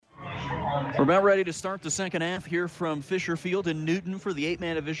We're about ready to start the second half here from Fisher Field in Newton for the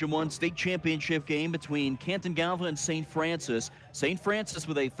 8-man Division I state championship game between Canton Galva and St. Francis. St. Francis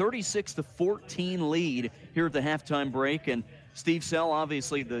with a 36-14 lead here at the halftime break. And Steve Sell,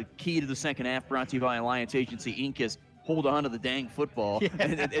 obviously the key to the second half, brought to you by Alliance Agency Inc. is hold on to the dang football. Yeah.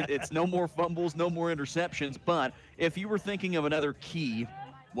 It's no more fumbles, no more interceptions. But if you were thinking of another key,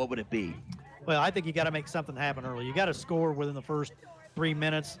 what would it be? Well, I think you got to make something happen early. You got to score within the first 3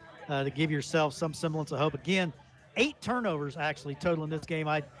 minutes to give yourself some semblance of hope. Again, 8 turnovers actually total in this game.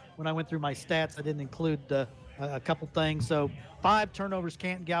 When I went through my stats, I didn't include a couple things. So 5 turnovers,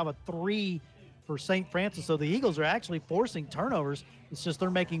 Canton Galva, 3 for St. Francis. So the Eagles are actually forcing turnovers. It's just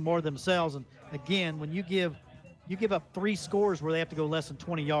they're making more themselves. And again, when you give up 3 scores where they have to go less than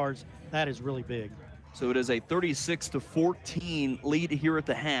 20 yards, that is really big. So it is a 36-14 lead here at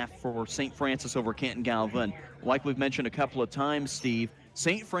the half for St. Francis over Canton Galva. And like we've mentioned a couple of times, Steve,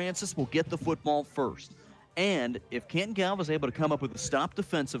 St. Francis will get the football first. And if Canton Galva is able to come up with a stop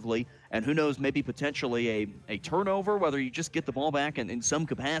defensively, and who knows, maybe potentially a turnover, whether you just get the ball back in some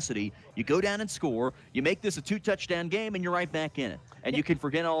capacity, you go down and score, you make this a 2-touchdown game, and you're right back in it. And you can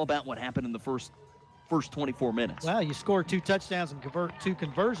forget all about what happened in the first 24 minutes. Well, you score 2 touchdowns and convert 2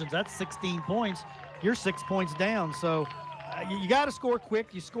 conversions. That's 16 points. You're 6 points down. So you got to score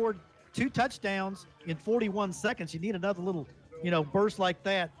quick. You scored 2 touchdowns in 41 seconds. You need another little, burst like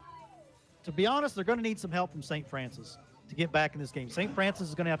that. To be honest, they're going to need some help from St. Francis to get back in this game. St. Francis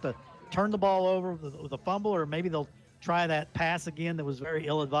is going to have to turn the ball over with a fumble, or maybe they'll try that pass again that was very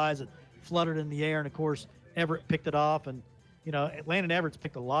ill-advised. It fluttered in the air, and, of course, Everett picked it off. And, Landon Everett's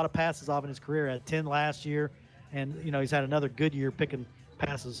picked a lot of passes off in his career. Had 10 last year, and, he's had another good year picking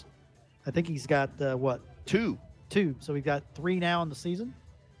passes. I think he's got, 2. 2. So we've got 3 now in the season.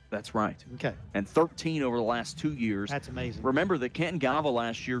 That's right. Okay. And 13 over the last 2 years. That's amazing. Remember that Canton Galva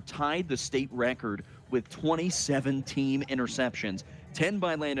last year tied the state record with 27 team interceptions. 10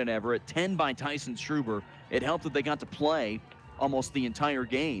 by Landon Everett, 10 by Tyson Struber. It helped that they got to play almost the entire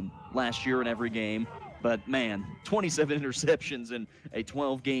game last year in every game. But, man, 27 interceptions in a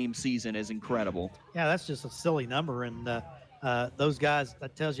 12-game season is incredible. Yeah, that's just a silly number. And those guys,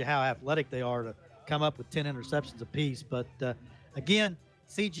 that tells you how athletic they are to come up with 10 interceptions apiece. But, again,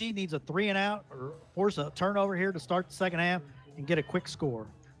 CG needs a 3-and-out or force a turnover here to start the second half and get a quick score.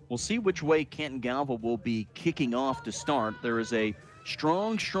 We'll see which way Canton Galva will be kicking off to start. There is a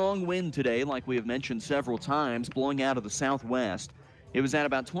strong wind today, like we have mentioned several times, blowing out of the southwest. It was at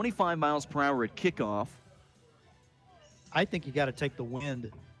about 25 miles per hour at kickoff. I think you got to take the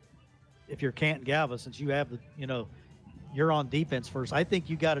wind if you're Canton Galva, since you have you're on defense first. I think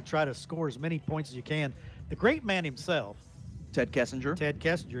you got to try to score as many points as you can. The great man himself, Ted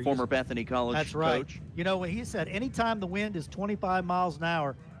Kessinger, former Bethany College that's right. coach. When he said anytime the wind is 25 miles an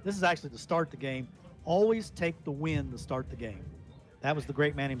hour, this is actually to start the game, always take the wind to start the game. That was the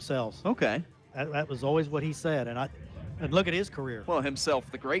great man himself. Okay. That was always what he said. And look at his career. Well,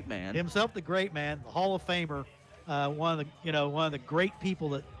 himself, the great man. Himself, the great man, the Hall of Famer, one of the great people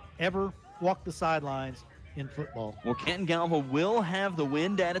that ever walked the sidelines in football. Well, Canton Galva will have the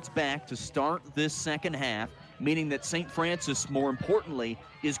wind at its back to start this second half, meaning that St. Francis, more importantly,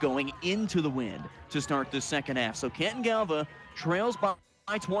 is going into the wind to start this second half. So Canton Galva trails by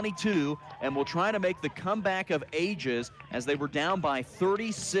 22 and will try to make the comeback of ages as they were down by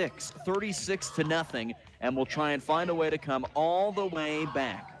 36 to nothing, and will try and find a way to come all the way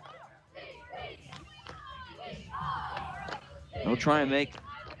back. They'll try and make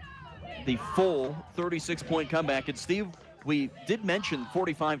the full 36-point comeback. And Steve, we did mention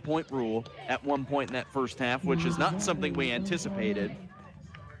 45-point rule at one point in that first half, which is not something we anticipated.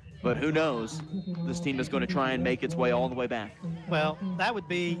 But who knows? This team is going to try and make its way all the way back. Well, that would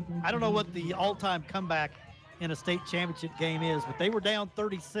be, I don't know what the all-time comeback in a state championship game is, but they were down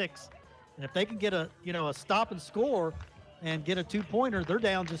 36. And if they can get a stop and score and get a 2-pointer, they're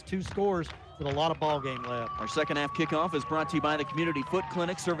down just 2 scores with a lot of ball game left. Our second half kickoff is brought to you by the Community Foot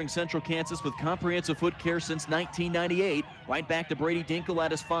Clinic, serving Central Kansas with comprehensive foot care since 1998. Right back to Brady Dinkle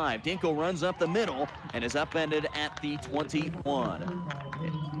at his 5. Dinkle runs up the middle and is upended at the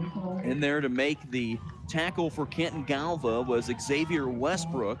 21. In there to make the tackle for Canton Galva was Xavier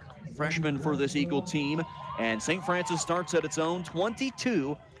Westbrook, freshman for this Eagle team. And St. Francis starts at its own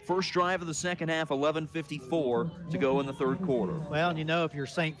 22. First drive of the second half, 11:54 to go in the third quarter. Well, and if you're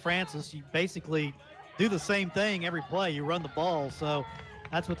St. Francis, you basically do the same thing every play. You run the ball. So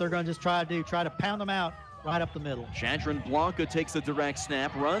that's what they're going to just try to do, try to pound them out right up the middle. Shadron Blanca takes the direct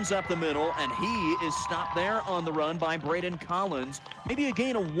snap, runs up the middle, and he is stopped there on the run by Braden Collins. Maybe a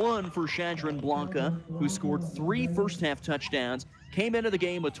gain of 1 for Shadron Blanca, who scored 3 first-half touchdowns came into the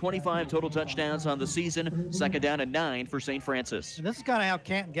game with 25 total touchdowns on the season. Second down and 9 for St. Francis. And this is kind of how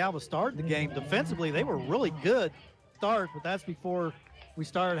Canton Galva started the game. Defensively, they were really good start, but that's before we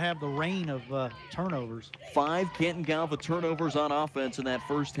started to have the rain of turnovers. 5 Canton Galva turnovers on offense in that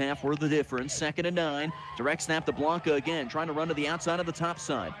first half were the difference. Second and 9. Direct snap to Blanca again, trying to run to the outside of the top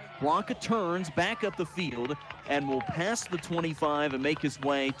side. Blanca turns back up the field and will pass the 25 and make his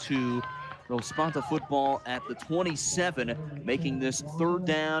way to they'll spot the football at the 27, making this 3rd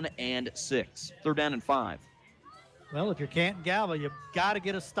down and 6. 3rd down and 5. Well, if you're Canton Galva, you've got to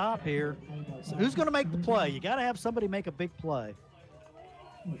get a stop here. So who's going to make the play? You got to have somebody make a big play.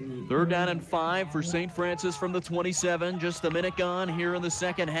 3rd down and 5 for St. Francis from the 27. Just a minute gone here in the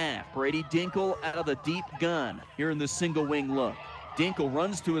second half. Brady Dinkle out of the deep gun here in the single wing look. Dinkle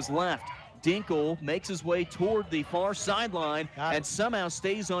runs to his left. Dinkle makes his way toward the far sideline and somehow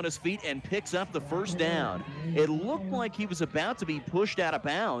stays on his feet and picks up the first down. It looked like he was about to be pushed out of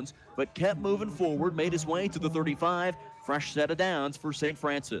bounds, but kept moving forward, made his way to the 35. Fresh set of downs for St.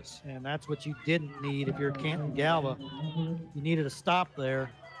 Francis. And that's what you didn't need if you're Canton Galva. You needed a stop there.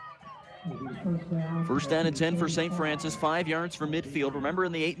 1st down and 10 for St. Francis, 5 yards from midfield. Remember,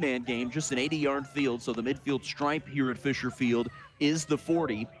 in the 8-man game, just an 80-yard field, so the midfield stripe here at Fisher Field is the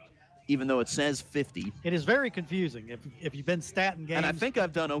 40. Even though it says 50. It is very confusing if you've been statting games. And I think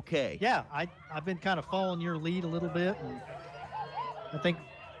I've done okay. Yeah, I've been kind of following your lead a little bit, and I think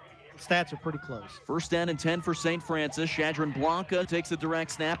stats are pretty close. 1st down and 10 for St. Francis. Shadron Blanca takes the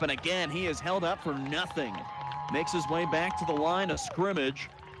direct snap, and again, he is held up for nothing. Makes his way back to the line of scrimmage.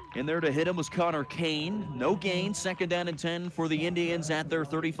 In there to hit him was Connor Kane. No gain. 2nd down and 10 for the Indians at their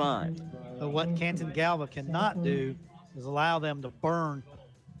 35. But what Canton Galva cannot do is allow them to burn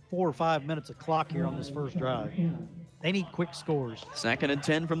 4 or 5 minutes of clock here on this first drive. They need quick scores. 2nd and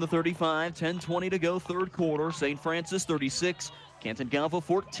 10 from the 35, 10:20 to go, 3rd quarter. St. Francis 36, Canton Galva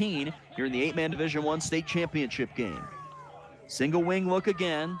 14 here in the 8-man Division I state championship game. Single wing look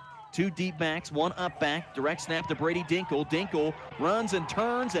again. 2 deep backs, 1 up back. Direct snap to Brady Dinkle. Dinkle runs and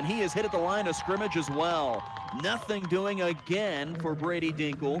turns, and he is hit at the line of scrimmage as well. Nothing doing again for Brady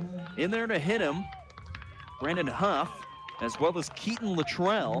Dinkle. In there to hit him, Brandon Huff, as well as Keaton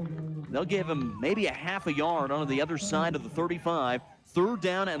Luttrell. They'll give him maybe a half a yard on the other side of the 35. 3rd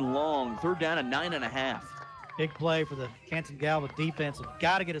down and long, 3rd down and 9.5. Big play for the Canton Galva defense. Have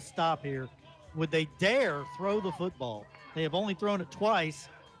got to get a stop here. Would they dare throw the football? They have only thrown it twice,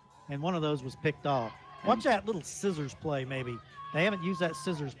 and one of those was picked off. Watch that little scissors play maybe. They haven't used that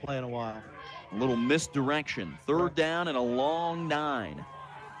scissors play in a while. A little misdirection. 3rd down and a long 9.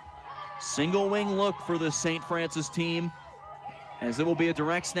 Single wing look for the St. Francis team, as it will be a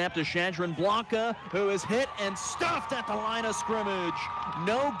direct snap to Shadron Blanca, who is hit and stuffed at the line of scrimmage.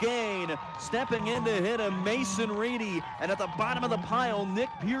 No gain. Stepping in to hit him, Mason Reedy. And at the bottom of the pile, Nick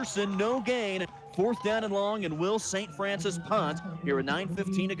Pearson, no gain. 4th down and long, and will St. Francis punt here at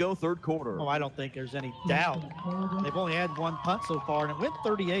 9:15 to go, 3rd quarter. Oh, I don't think there's any doubt. They've only had 1 punt so far, and it went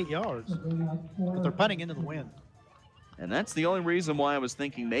 38 yards. But they're punting into the wind. And that's the only reason why I was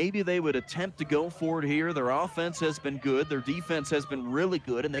thinking maybe they would attempt to go for it here. Their offense has been good. Their defense has been really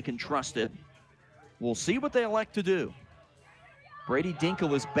good, and they can trust it. We'll see what they elect to do. Brady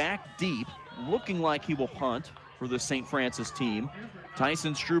Dinkle is back deep, looking like he will punt for the St. Francis team.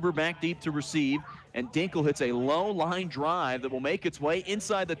 Tyson Struber back deep to receive, and Dinkle hits a low line drive that will make its way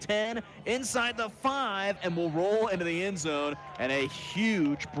inside the 10, inside the 5, and will roll into the end zone. And a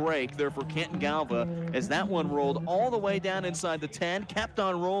huge break there for Canton Galva as that one rolled all the way down inside the 10, kept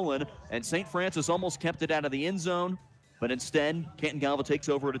on rolling, and St. Francis almost kept it out of the end zone, but instead, Canton Galva takes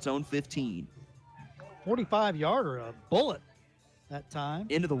over at its own 15. 45-yarder, a bullet that time.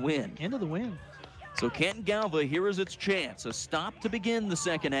 Into the wind. Into the wind. So Canton Galva, here is its chance. A stop to begin the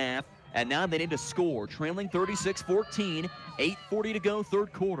second half, and now they need to score. Trailing 36-14, 8:40 to go,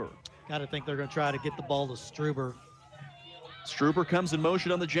 3rd quarter. Got to think they're going to try to get the ball to Struber. Struber comes in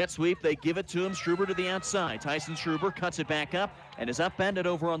motion on the jet sweep. They give it to him. Struber to the outside. Tyson Struber cuts it back up and is upended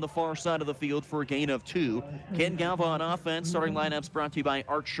over on the far side of the field for a gain of 2. Canton Galva on offense. Starting lineups brought to you by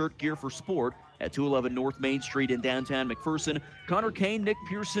Art Shirt Gear for Sport at 211 North Main Street in downtown McPherson. Connor Kane, Nick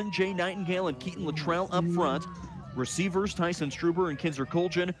Pearson, Jay Nightingale, and Keaton Luttrell up front. Receivers, Tyson Struber and Kinzer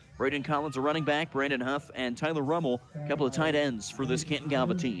Colgin. Braden Collins, a running back. Brandon Huff and Tyler Rummel, a couple of tight ends for this Canton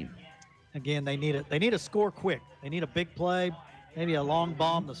Galva team. Again, they need it. They need to score quick. They need a big play, maybe a long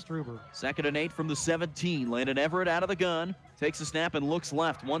bomb to Struber. 2nd and 8 from the 17. Landon Everett out of the gun. Takes a snap and looks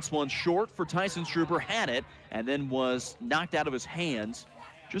left. Once one short for Tyson Struber. Had it and then was knocked out of his hands.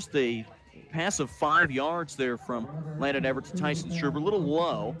 Just a pass of 5 yards there from Landon Everett to Tyson Struber. A little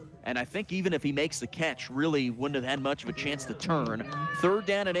low. And I think even if he makes the catch, really wouldn't have had much of a chance to turn. 3rd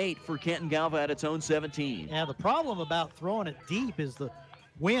down and 8 for Canton Galva at its own 17. Yeah, the problem about throwing it deep is the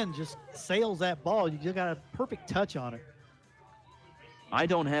wind just sails that ball. You just got a perfect touch on it. I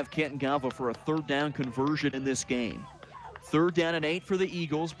don't have Canton Galva for a 3rd down conversion in this game. 3rd down and 8 for the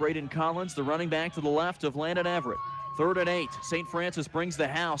Eagles. Braden Collins, the running back to the left of Landon Everett. 3rd and 8. St. Francis brings the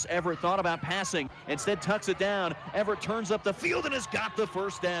house. Everett thought about passing, instead tucks it down. Everett turns up the field and has got the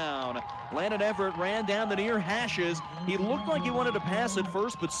 1st down. Landon Everett ran down the near hashes. He looked like he wanted to pass at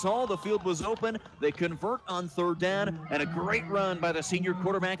first, but saw the field was open. They convert on 3rd down, and a great run by the senior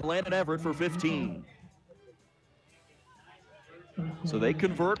quarterback, Landon Everett, for 15. So they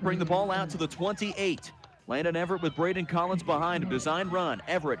convert, bring the ball out to the 28. Landon Everett with Braden Collins behind him. Design run.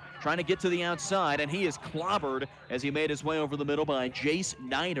 Everett trying to get to the outside, and he is clobbered as he made his way over the middle by Jace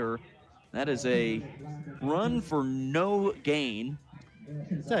Niter. That is a run for no gain.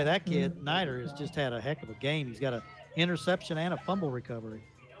 I'll tell you, that kid, Niter, has just had a heck of a game. He's got an interception and a fumble recovery.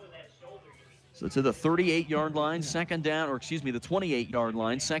 So to the 38-yard line, 2nd down, or excuse me, the 28-yard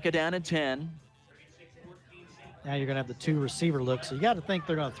line, 2nd down and 10. Now you're going to have the 2 receiver look, so you got to think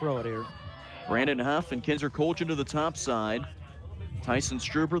they're going to throw it here. Brandon Huff and Kinzer Colchin to the top side. Tyson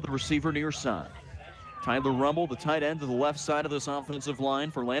Struber, the receiver, near side. Tyler Rumble, the tight end, to the left side of this offensive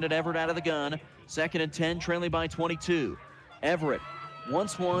line for Landon Everett out of the gun. 2nd and 10, trailing by 22. Everett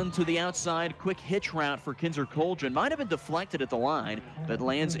wants one to the outside. Quick hitch route for Kinzer Colchin. Might have been deflected at the line, but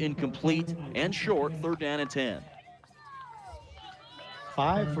lands incomplete and short. 3rd down and 10.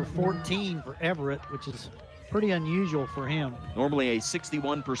 5 for 14 for Everett, which is pretty unusual for him. Normally a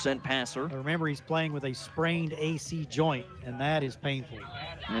 61% passer. But remember, he's playing with a sprained AC joint, and that is painful.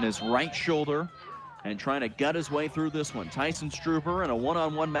 And his right shoulder, and trying to gut his way through this one. Tyson Struber in a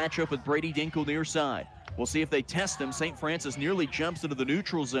one-on-one matchup with Brady Dinkle near side. We'll see if they test him. St. Francis nearly jumps into the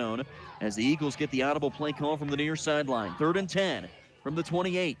neutral zone as the Eagles get the audible play call from the near sideline. 3rd and 10 from the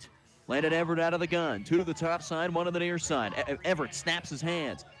 28. Landon Everett out of the gun. 2 to the top side, 1 to the near side. Everett snaps his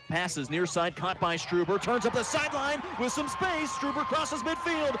hands. Passes near side, caught by Struber. Turns up the sideline with some space. Struber crosses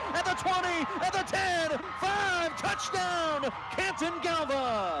midfield at the 20, at the 10. 5, touchdown, Canton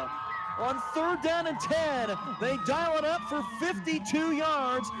Galva. On 3rd down and 10, they dial it up for 52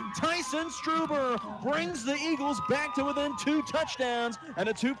 yards. Tyson Struber brings the Eagles back to within 2 touchdowns, and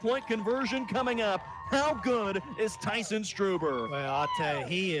a 2-point conversion coming up. How good is Tyson Struber? Well, I'll tell you,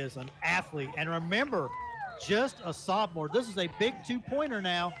 he is an athlete. And remember, just a sophomore. This is a big 2-pointer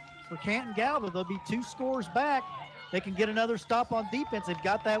now for Canton Galva. They'll be 2 scores back. They can get another stop on defense. They've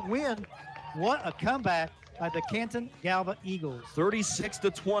got that win. What a comeback by the Canton Galva Eagles.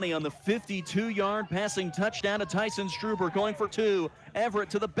 36-20 on the 52-yard passing touchdown to Tyson Struber, going for 2.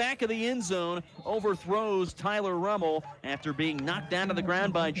 Everett to the back of the end zone, overthrows Tyler Rummel after being knocked down to the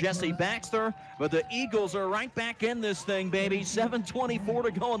ground by Jesse Baxter. But the Eagles are right back in this thing, baby. 7:24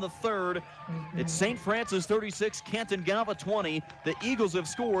 to go in the 3rd. It's St. Francis 36, Canton Galva 20. The Eagles have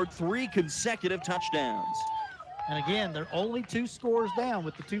scored 3 consecutive touchdowns. And again, they're only 2 scores down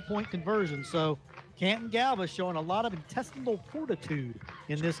with the 2-point conversion. So Canton Galva showing a lot of intestinal fortitude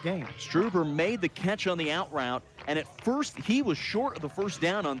in this game. Struber made the catch on the out route, and at first he was short of the 1st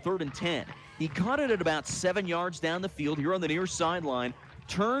down on 3rd and 10. He caught it at about 7 yards down the field here on the near sideline,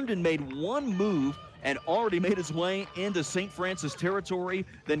 turned and made one move and already made his way into St. Francis territory,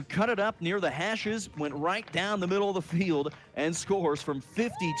 then cut it up near the hashes, went right down the middle of the field, and scores from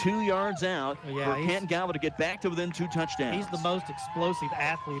 52 yards out for Canton Galva to get back to within 2 touchdowns. He's the most explosive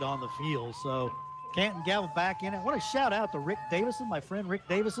athlete on the field, so Canton Galva back in it. I want to shout out to Rick Davison, my friend Rick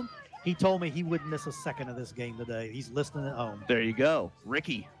Davison. He told me he wouldn't miss a second of this game today. He's listening at home. There you go.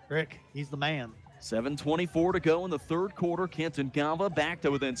 Ricky. Rick, he's the man. 7:24 to go in the 3rd quarter. Canton Galva back to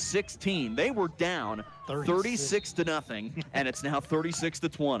within 16. They were down 36-0, and it's now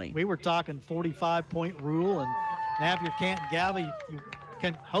 36-20. We were talking 45-point rule, and now if you're Canton Galva, you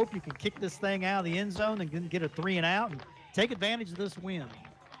can hope you can kick this thing out of the end zone and then get a 3 and out and take advantage of this win.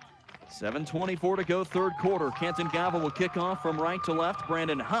 7:24 to go, 3rd quarter. Canton Galva will kick off from right to left.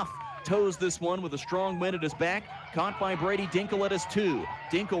 Brandon Huff toes this one with a strong wind at his back. Caught by Brady Dinkle at his 2.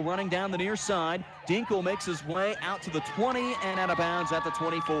 Dinkle running down the near side. Dinkle makes his way out to the 20 and out of bounds at the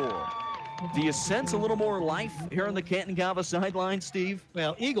 24. Do you sense a little more life here on the Canton Galva sideline, Steve?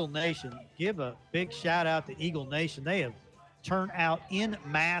 Well, Eagle Nation, give a big shout out to Eagle Nation. They have turned out in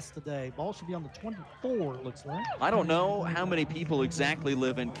mass today. Ball should be on the 24, it looks like. I don't know how many people exactly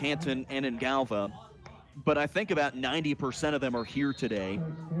live in Canton and in Galva, but I think about 90% of them are here today.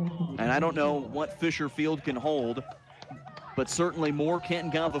 And I don't know what Fisher Field can hold, but certainly more Canton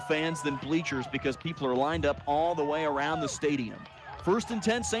Galva fans than bleachers because people are lined up all the way around the stadium. First and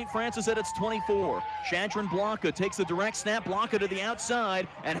 10, St. Francis at its 24. Shadron Blanca takes a direct snap. Blanca to the outside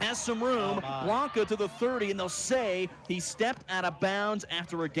and has some room. Blanca to the 30, and they'll say he stepped out of bounds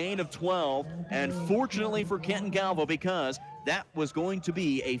after a gain of 12. And fortunately for Canton Galva, because that was going to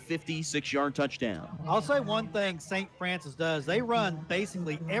be a 56-yard touchdown. I'll say one thing St. Francis does. They run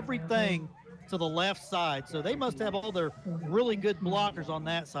basically everything to the left side. So they must have all their really good blockers on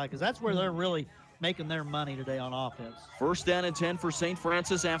that side, because that's where they're really making their money today on offense. First down and 10 for St.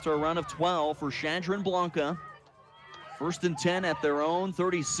 Francis after a run of 12 for Shadron Blanca. First and 10 at their own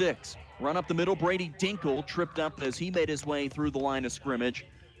 36. Run up the middle, Brady Dinkle tripped up as he made his way through the line of scrimmage.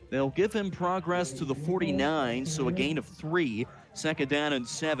 They'll give him progress to the 49, so a gain of 3. Second down and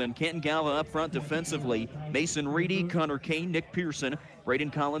 7. Canton Galva up front defensively. Mason Reedy, Connor Kane, Nick Pearson, Braden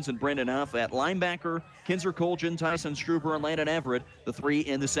Collins, and Brendan Huff at linebacker. Kinzer Colgan, Tyson Struber, and Landon Everett, the 3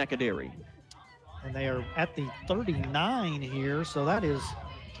 in the secondary. And they are at the 39 here, so that is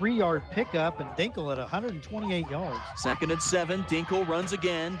 3-yard pickup, and Dinkle at 128 yards. Second and 7, Dinkle runs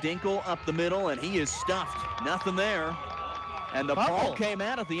again. Dinkle up the middle, and he is stuffed. Nothing there. And the ball came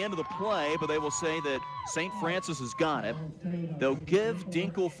out at the end of the play, but they will say that St. Francis has got it. They'll give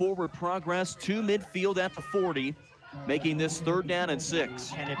Dinkle forward progress to midfield at the 40, making this third down and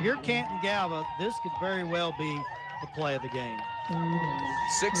 6. And if you're Canton Galva, this could very well be the play of the game.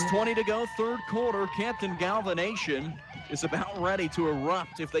 6:20 to go, third quarter. Canton Galva Nation is about ready to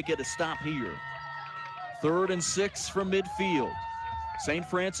erupt if they get a stop here. Third and 6 from midfield. St.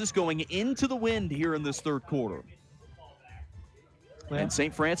 Francis going into the wind here in this third quarter. And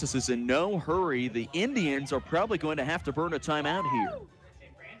St. Francis is in no hurry. The Indians are probably going to have to burn a timeout here.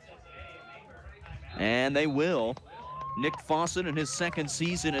 And they will. Nick Fawcett in his second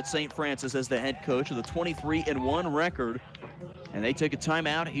season at St. Francis as the head coach with a 23-1 record. And they take a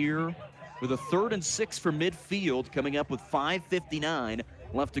timeout here with a third and 6 for midfield, coming up with 5:59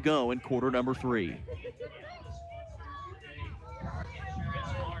 left to go in quarter number 3.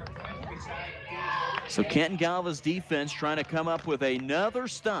 So Canton Galva's defense trying to come up with another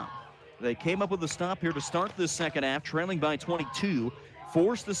stop. They came up with a stop here to start this second half, trailing by 22,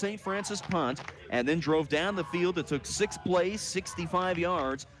 forced the St. Francis punt, and then drove down the field. It took 6 plays, 65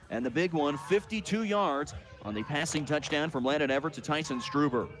 yards, and the big one, 52 yards on the passing touchdown from Landon Everett to Tyson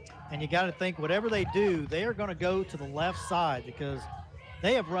Struber. And you got to think, whatever they do, they are going to go to the left side because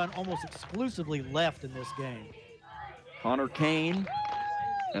they have run almost exclusively left in this game. Connor Kane,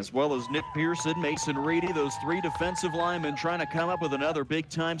 as well as Nick Pearson, Mason Reedy, those 3 defensive linemen trying to come up with another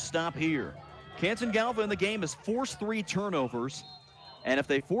big-time stop here. Canton Galva in the game has forced 3 turnovers, and if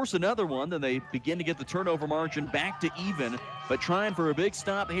they force another one, then they begin to get the turnover margin back to even, but trying for a big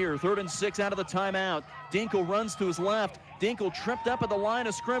stop here. Third and 6 out of the timeout. Dinkle runs to his left. Dinkle tripped up at the line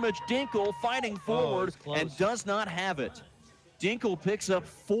of scrimmage. Dinkle fighting forward and does not have it. Dinkle picks up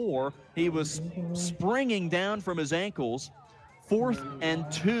 4. He was springing down from his ankles. 4th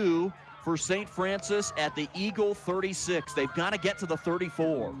and 2 for St. Francis at the Eagle 36. They've got to get to the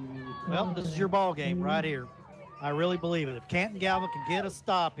 34. Well, this is your ball game right here. I really believe it. If Canton Galva can get a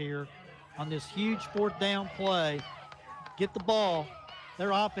stop here on this huge 4th down play, get the ball,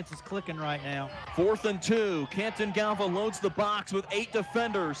 their offense is clicking right now. 4th and 2. Canton Galva loads the box with 8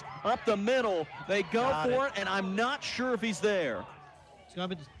 defenders. Up the middle. They go for it, and I'm not sure if he's there. It's going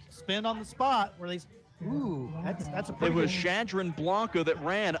to be spin on the spot where they... Ooh, that's a pretty It was Shadron Blanca that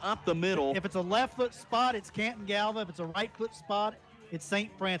ran up the middle. If it's a left foot spot, it's Canton Galva. If it's a right foot spot, it's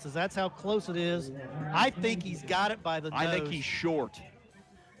St. Francis. That's how close it is. I think he's got it by the nose. I think he's short.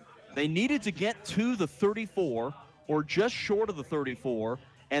 They needed to get to the 34 or just short of the 34,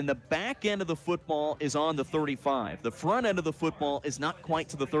 and the back end of the football is on the 35. The front end of the football is not quite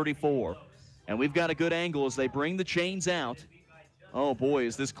to the 34. And we've got a good angle as they bring the chains out. Oh, boy,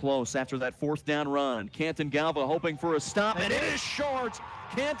 is this close after that 4th down run. Canton Galva hoping for a stop, and it is short.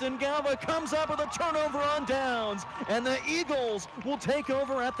 Canton Galva comes up with a turnover on downs, and the Eagles will take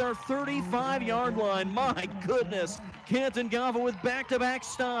over at their 35-yard line. My goodness, Canton Galva with back-to-back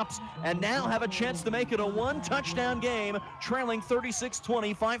stops, and now have a chance to make it a 1-touchdown game, trailing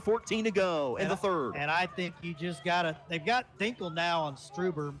 36-20, 5:14 to go in the third. And I think you just got to – they've got Dinkle now on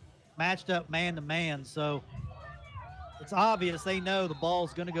Struber matched up man-to-man, so – it's obvious they know the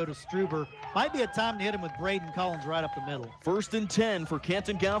ball's going to go to Struber. Might be a time to hit him with Braden Collins right up the middle. 1st and 10 for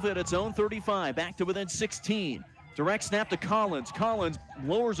Canton Galva at its own 35, back to within 16. Direct snap to Collins. Collins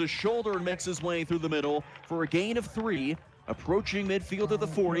lowers his shoulder and makes his way through the middle for a gain of 3. Approaching midfield at the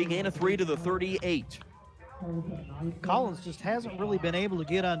 40, gain of 3 to the 38. Collins just hasn't really been able to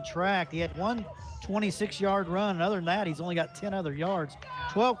get untracked. He had one 26-yard run, and other than that, he's only got 10 other yards.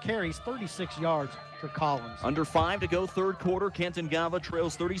 12 carries, 36 yards. for Collins. Under 5 to go, third quarter. Canton Galva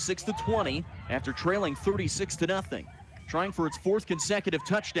trails 36-20 after trailing 36-0. Trying for its fourth consecutive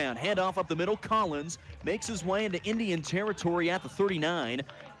touchdown. Handoff up the middle. Collins makes his way into Indian territory at the 39,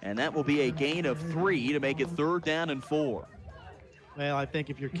 and that will be a gain of 3 to make it 3rd down and 4. Well, I think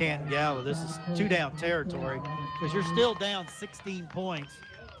if you're Canton Galva, this is 2-down territory because you're still down 16 points.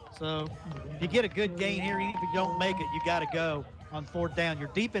 So if you get a good gain here, even if you don't make it, you got to go on 4th down. Your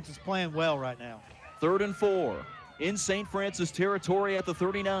defense is playing well right now. 3rd and 4 in St. Francis territory at the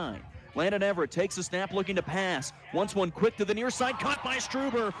 39. Landon Everett takes a snap looking to pass. Wants one quick to the near side, caught by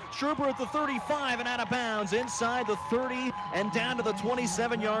Struber. Struber at the 35 and out of bounds inside the 30 and down to the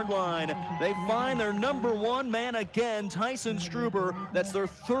 27-yard line. They find their number 1 man again, Tyson Struber. That's their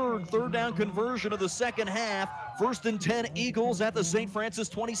third down conversion of the second half. 1st and 10 Eagles at the St. Francis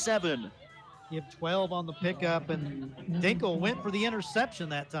 27. You have 12 on the pickup, and Dinkle went for the interception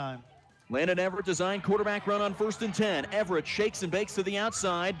that time. Landon Everett designed quarterback run on 1st and 10. Everett shakes and bakes to the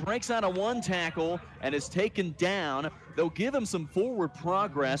outside, breaks out a 1 tackle, and is taken down. They'll give him some forward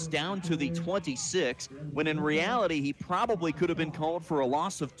progress down to the 26, when in reality he probably could have been called for a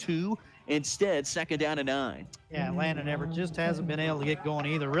loss of 2. Instead, 2nd down and 9. Yeah, Landon Everett just hasn't been able to get going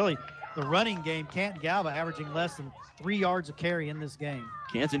either. Really, the running game, Canton Galva averaging less than 3 yards a carry in this game.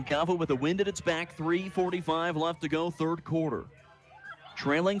 Canton Galva with the wind at its back, 3:45 left to go, third quarter.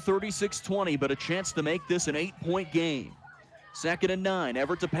 Trailing 36-20, but a chance to make this an 8-point game. 2nd and 9,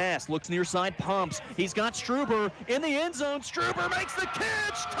 Everett to pass, looks near side, pumps. He's got Struber in the end zone. Struber makes the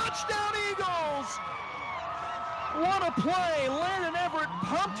catch. Touchdown, Eagles! What a play. Landon Everett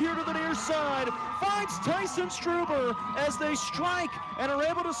pumped here to the near side, finds Tyson Struber as they strike and are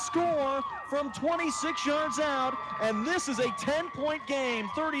able to score from 26 yards out. And this is a 10-point game,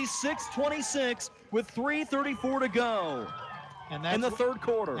 36-26 with 3:34 to go. And that's in the third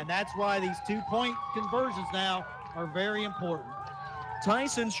quarter. And that's why these 2-point conversions now are very important.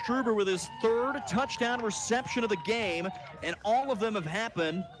 Tyson Struber with his 3rd touchdown reception of the game, and all of them have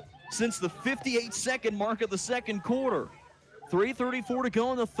happened since the 58-second mark of the second quarter. 3:34 to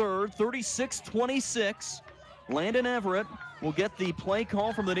go in the third, 36-26. Landon Everett will get the play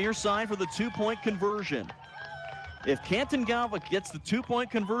call from the near side for the 2-point conversion. If Canton Galva gets the 2-point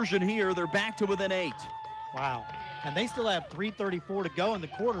conversion here, they're back to within 8. Wow. And they still have 3:34 to go in the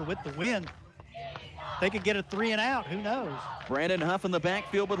quarter with the win. They could get a 3 and out. Who knows? Brandon Huff in the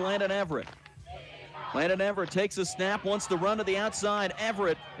backfield with Landon Everett. Landon Everett takes a snap, wants to run to the outside.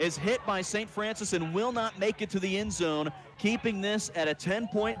 Everett is hit by St. Francis and will not make it to the end zone, keeping this at a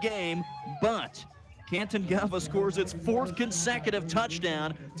 10-point game. But Canton Galva scores its 4th consecutive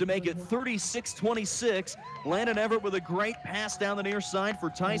touchdown to make it 36-26. Landon Everett with a great pass down the near side for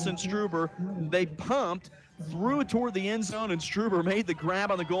Tyson Struber. They pumped, threw it toward the end zone, and Struber made the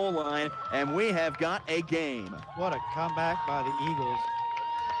grab on the goal line, and we have got a game. What a comeback by the Eagles.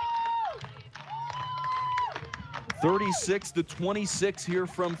 36-26 here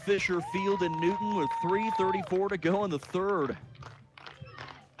from Fisher Field in Newton with 3:34 to go in the third.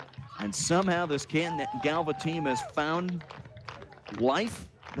 And somehow this Canton Galva team has found life.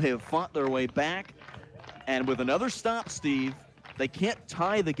 They have fought their way back. And with another stop, Steve, they can't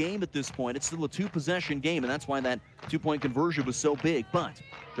tie the game at this point. It's still a 2-possession game, and that's why that 2-point conversion was so big. But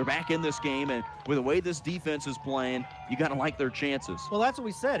they're back in this game, and with the way this defense is playing, you got to like their chances. Well, that's what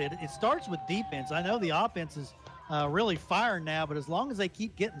we said. It starts with defense. I know the offense is really firing now, but as long as they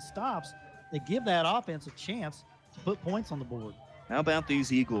keep getting stops, they give that offense a chance to put points on the board. How about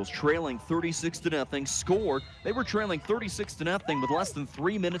these Eagles trailing 36-0, scored. They were trailing 36-0 with less than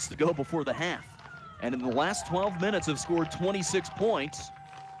 3 minutes to go before the half. And in the last 12 minutes have scored 26 points.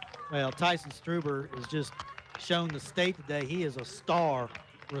 Well, Tyson Struber has just shown the state today. He is a star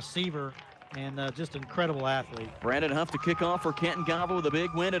receiver and just an incredible athlete. Brandon Huff to kick off for Canton Galva with a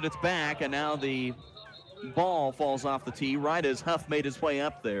big win at its back, and now the ball falls off the tee right as Huff made his way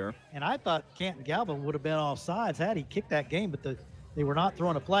up there. And I thought Canton Galva would have been offsides had he kicked that game, but they were not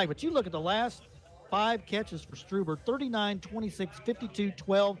throwing a flag. But you look at the last 5 catches for Struber, 39, 26, 52,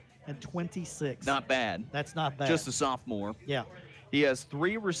 12, and 26. Not bad. That's not bad. Just a sophomore. Yeah. He has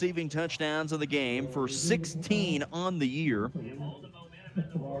 3 receiving touchdowns in the game for 16 on the year.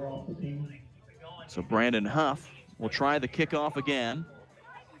 So Brandon Huff will try the kickoff again.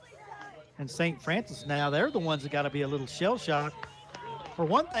 And St. Francis now, they're the ones that got to be a little shell-shocked. For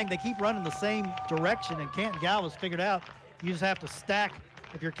one thing, they keep running the same direction, and Canton Galva's figured out you just have to stack,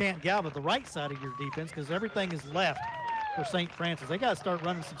 if you're Canton Galva, the right side of your defense because everything is left for St. Francis. They got to start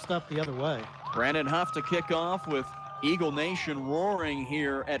running some stuff the other way. Brandon Huff to kick off with Eagle Nation roaring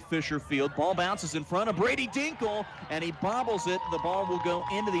here at Fisher Field. Ball bounces in front of Brady Dinkle, and he bobbles it. The ball will go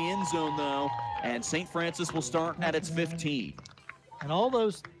into the end zone, though, and St. Francis will start at its 15. And all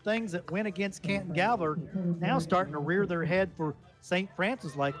those things that went against Canton Galva are now starting to rear their head for St.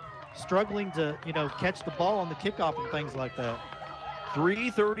 Francis, like struggling to, catch the ball on the kickoff and things like that.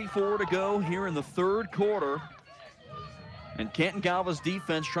 3:34 to go here in the third quarter. And Canton Galva's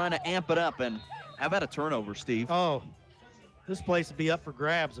defense trying to amp it up. And how about a turnover, Steve? Oh, this place would be up for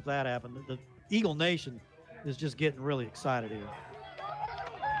grabs if that happened. The Eagle Nation is just getting really excited here.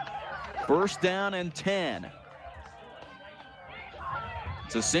 First down and 10.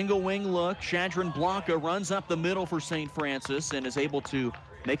 It's a single wing look. Shadron Blanca runs up the middle for St. Francis and is able to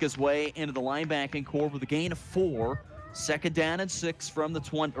make his way into the linebacking core with a gain of 4. Second down and 6 from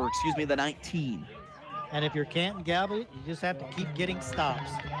the 19. And if you're Canton Galva, you just have to keep getting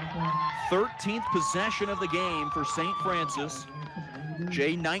stops. 13th possession of the game for St. Francis.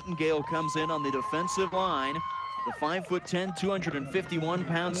 Jay Nightingale comes in on the defensive line. The 5'10",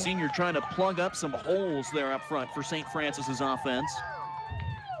 251-pound senior trying to plug up some holes there up front for St. Francis's offense.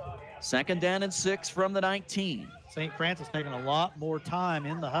 Second down and 6 from the 19. St. Francis taking a lot more time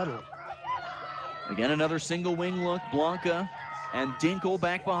in the huddle. Again, another single wing look. Blanca and Dinkle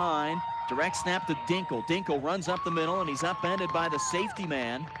back behind. Direct snap to Dinkle. Dinkle runs up the middle, and he's upended by the safety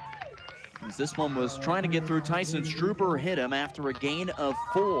man. As this one was trying to get through, Tyson Struber hit him after a gain of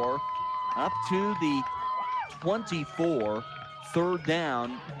 4 up to the 24. 23, third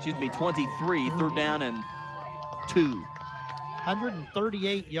down and 2.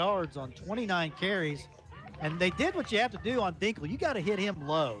 138 yards on 29 carries. And they did what you have to do on Dinkle. You got to hit him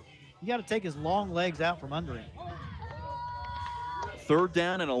low. You got to take his long legs out from under him. Third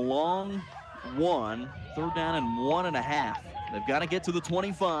down and a long one. Third down and 1.5. They've got to get to the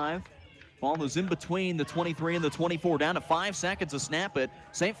 25. Ball is in between the 23 and the 24. Down to 5 seconds to snap it.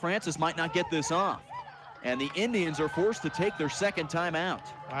 St. Francis might not get this off. And the Indians are forced to take their second timeout.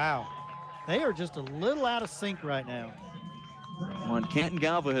 Wow. They are just a little out of sync right now. When Canton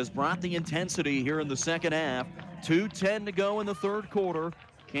Galva has brought the intensity here in the second half. 2:10 to go in the third quarter.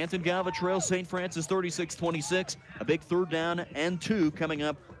 Canton Galva trails St. Francis 36-26. A big third down and 2 coming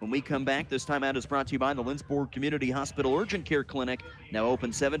up when we come back. This time out is brought to you by the Lindsborg Community Hospital Urgent Care Clinic, now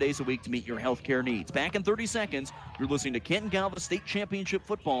open 7 days a week to meet your health care needs. Back in 30 seconds, you're listening to Canton Galva State Championship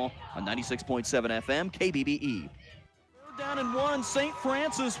Football on 96.7 FM KBBE. Third down and 1. St.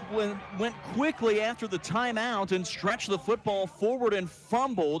 Francis went quickly after the timeout and stretched the football forward and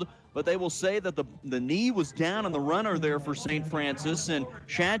fumbled. But they will say that the knee was down on the runner there for St. Francis and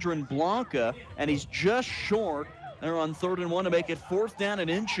Shadron Blanca, and he's just short. They're on 3rd and 1 to make it 4th down and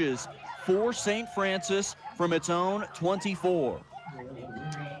inches for St. Francis from its own 24.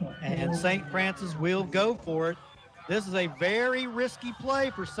 And St. Francis will go for it. This is a very risky play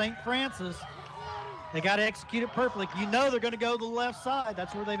for St. Francis. They got to execute it perfectly. You know they're going to go to the left side.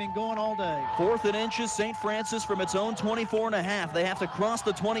 That's where they've been going all day. 4th and inches, St. Francis from its own 24.5. They have to cross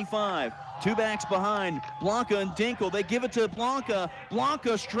the 25. 2 backs behind, Blanca and Dinkle. They give it to Blanca.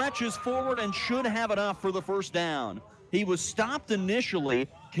 Blanca stretches forward and should have enough for the first down. He was stopped initially,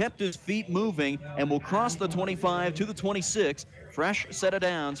 kept his feet moving, and will cross the 25 to the 26. Fresh set of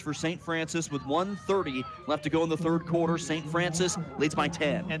downs for St. Francis with 1:30 left to go in the third quarter. St. Francis leads by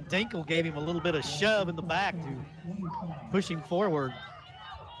 10. And Dinkle gave him a little bit of shove in the back to push him forward.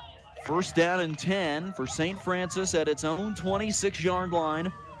 First down and 10 for St. Francis at its own 26-yard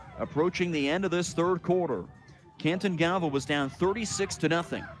line, approaching the end of this third quarter. Canton Galva was down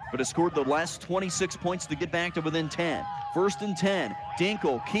 36-0, but has scored the last 26 points to get back to within 10. 1st and 10.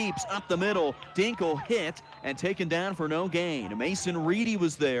 Dinkle keeps up the middle. Dinkle hit and taken down for no gain. Mason Reedy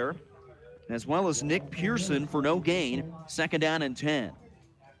was there, as well as Nick Pearson for no gain. 2nd down and 10.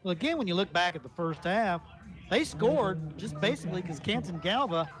 Well, again, when you look back at the first half, they scored just basically because Canton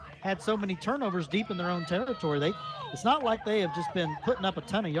Galva had so many turnovers deep in their own territory. It's not like they have just been putting up a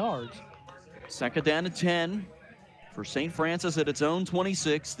ton of yards. 2nd down and 10 for St. Francis at its own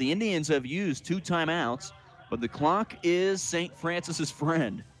 26. The Indians have used 2 timeouts, but the clock is St. Francis's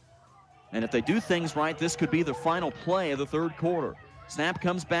friend. And if they do things right, this could be the final play of the third quarter. Snap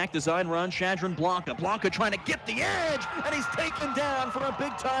comes back, design run, Shadron Blanca. Blanca trying to get the edge, and he's taken down for a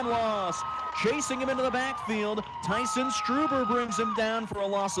big-time loss. Chasing him into the backfield, Tyson Struber brings him down for a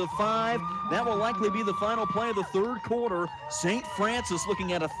loss of 5. That will likely be the final play of the third quarter. St. Francis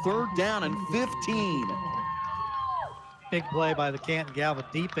looking at a 3rd down and 15. Big play by the Canton Galva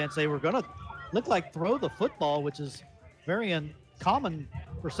defense. They were going to look like throw the football, which is very uncommon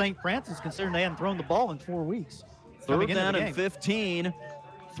for St. Francis considering they hadn't thrown the ball in 4 weeks. 3rd down and 15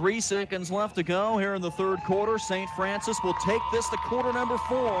 3 seconds left to go here in the third quarter. St. Francis will take this to quarter number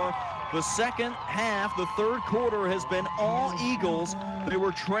 4. The second half, the third quarter, has been all Eagles. They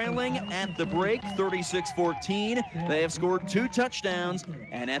were trailing at the break, 36-14. They have scored 2 touchdowns,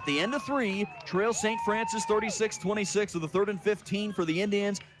 and at the end of 3, trail St. Francis 36-26 with the 3rd and 15 for the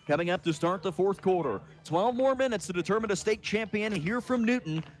Indians coming up to start the fourth quarter. 12 more minutes to determine a state champion here from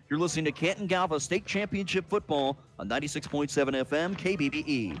Newton. You're listening to Canton Galva State Championship Football on 96.7 FM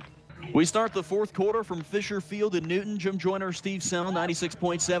KBBE. We start the fourth quarter from Fisher Field in Newton. Jim Joyner, Steve Sell,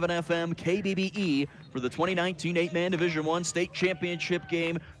 96.7 FM KBBE for the 2019 8-man Division I State Championship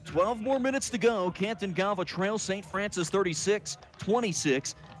game. 12 more minutes to go. Canton Galva trails St. Francis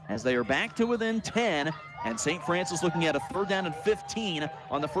 36-26 as they are back to within 10. And St. Francis looking at a 3rd down and 15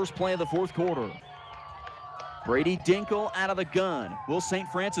 on the first play of the fourth quarter. Brady Dinkle out of the gun. Will St.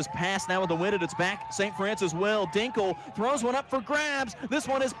 Francis pass now with the wind at its back? St. Francis will. Dinkle throws one up for grabs. This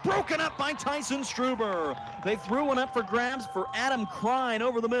one is broken up by Tyson Struber. They threw one up for grabs for Adam Krein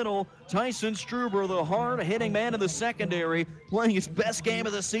over the middle. Tyson Struber, the hard-hitting man in the secondary, playing his best game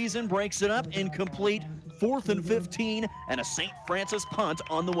of the season, breaks it up, incomplete. 4th and 15, and a St. Francis punt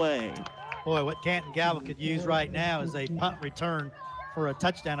on the way. Boy, what Canton Galva could use right now is a punt return for a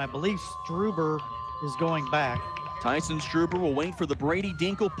touchdown. I believe Struber is going back. Tyson Struber will wait for the Brady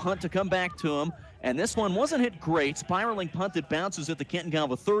Dinkle punt to come back to him. And this one wasn't hit great. Spiraling punt that bounces at the Canton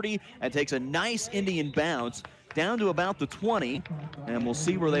Galva 30 and takes a nice Indian bounce down to about the 20. And we'll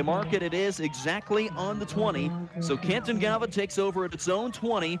see where they mark it. It is exactly on the 20. So Canton Galva takes over at its own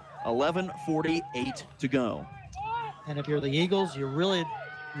 20, 11:48 to go. And if you're the Eagles, you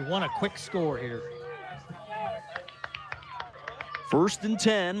want a quick score here. 1st and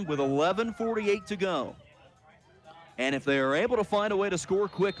 10 with 11:48 to go. And if they are able to find a way to score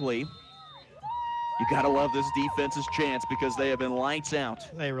quickly, you got to love this defense's chance because they have been lights out.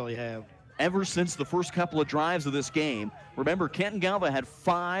 They really have. Ever since the first couple of drives of this game. Remember, Canton Galva had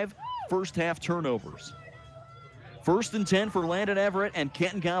 5 first-half turnovers. 1st and 10 for Landon Everett, and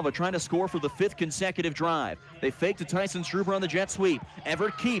Canton Galva trying to score for the 5th consecutive drive. They fake to Tyson Struber on the jet sweep.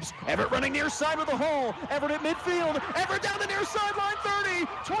 Everett keeps. Everett running near side with a hole. Everett at midfield. Everett down the near sideline. 30,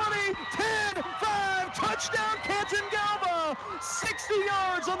 20, 10, 5. Touchdown, Canton Galva. 60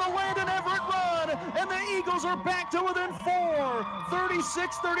 yards on the Landon Everett run, and the Eagles are back to within 4.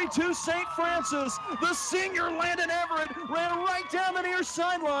 36-32 St. Francis. The senior Landon Everett ran right down the near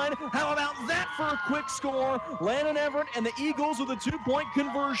sideline. How about that for a quick score? Landon Everett and the Eagles with a 2-point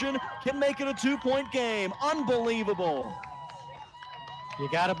conversion can make it a 2-point game. Unbelievable. You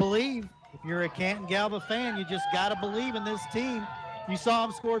got to believe. If you're a Canton Galva fan, you just got to believe in this team. You saw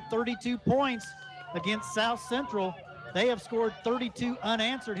them score 32 points against South Central. They have scored 32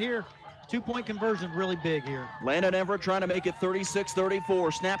 unanswered here. 2-point conversion really big here. Landon Everett trying to make it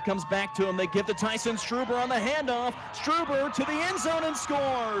 36-34. Snap comes back to him. They give to Tyson Struber on the handoff. Struber to the end zone and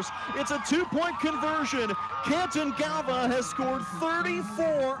scores. It's a 2-point conversion. Canton Galva has scored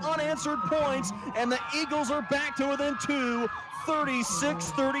 34 unanswered points, and the Eagles are back to within 2.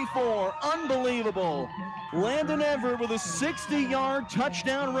 36-34. Unbelievable. Landon Everett with a 60-yard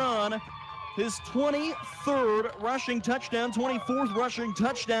touchdown run. His 23rd rushing touchdown, 24th rushing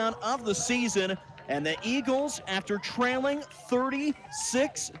touchdown of the season. And the Eagles, after trailing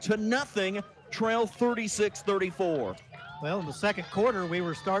 36-0, trail 36-34. Well, in the second quarter, we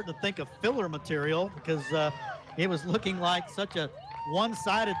were starting to think of filler material because it was looking like such a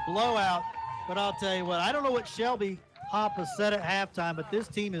one-sided blowout. But I'll tell you what, I don't know what Shelby Hoppa said at halftime, but this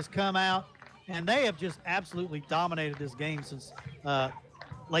team has come out, and they have just absolutely dominated this game since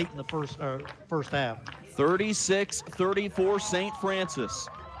late in the first half. 36-34 St. Francis.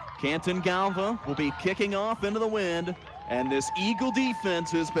 Canton Galva will be kicking off into the wind, and this Eagle defense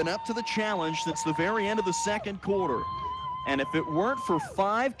has been up to the challenge since the very end of the second quarter. And if it weren't for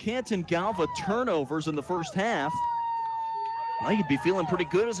 5 Canton Galva turnovers in the first half, well, you'd be feeling pretty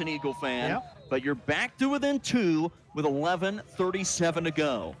good as an Eagle fan. Yep. But you're back to within 2 with 11:37 to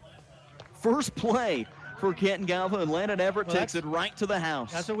go. First play for Canton Galva, and Landon Everett takes it right to the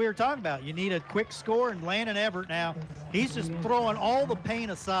house. That's what we were talking about. You need a quick score, and Landon Everett now, he's just throwing all the pain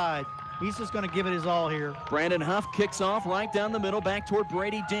aside. He's just going to give it his all here. Brandon Huff kicks off right down the middle, back toward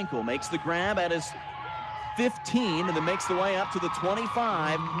Brady Dinkle. Makes the grab at his 15, and then makes the way up to the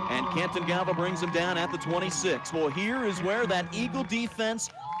 25, and Canton Galva brings him down at the 26. Well, here is where that Eagle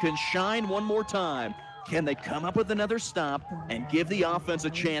defense can shine one more time. Can they come up with another stop and give the offense a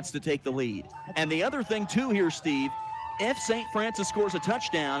chance to take the lead? And the other thing, too, here, Steve, if St. Francis scores a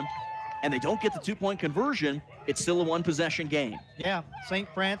touchdown and they don't get the 2-point conversion, it's still a one-possession game. Yeah, St.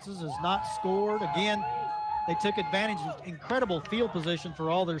 Francis has not scored. Again, they took advantage of incredible field position for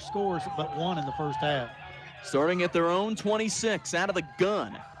all their scores, but one in the first half. Starting at their own 26, out of the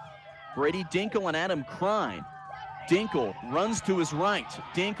gun, Brady Dinkle and Adam Krein. Dinkle runs to his right.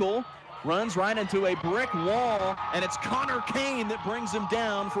 Dinkle runs right into a brick wall, and it's Connor Kane that brings him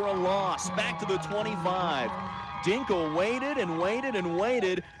down for a loss. Back to the 25. Dinkle waited and waited and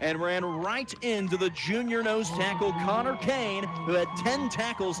waited and ran right into the junior nose tackle, Connor Kane, who had 10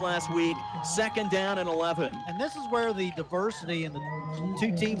 tackles last week, 2nd down and 11. And this is where the diversity in the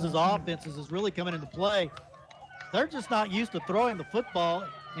two teams' offenses is really coming into play. They're just not used to throwing the football,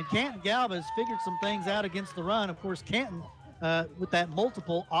 and Canton Galva has figured some things out against the run. Of course, Canton with that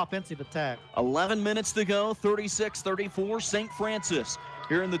multiple offensive attack. 11 minutes to go, 36-34, St. Francis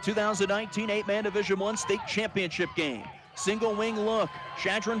here in the 2019 8-man Division I state championship game. Single wing look,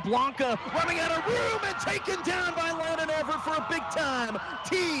 Shadron Blanca running out of room and taken down by Landon Everett for a big time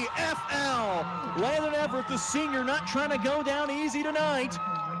TFL. Landon Everett, the senior, not trying to go down easy tonight.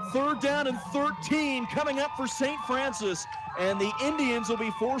 3rd down and 13 coming up for St. Francis, and the Indians will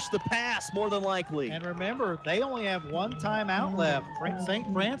be forced to pass more than likely. And remember, they only have one timeout left. St.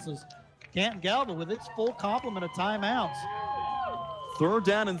 Francis, Canton Galva with its full complement of timeouts. 3rd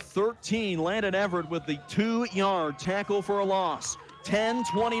down and 13. Landon Everett with the 2-yard tackle for a loss.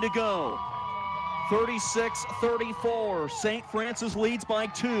 10:20 to go. 36-34. St. Francis leads by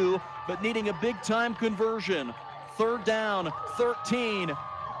 2, but needing a big-time conversion. 3rd down, 13.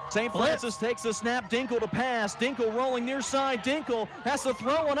 St. Francis takes the snap. Dinkle to pass. Dinkle rolling near side. Dinkle has to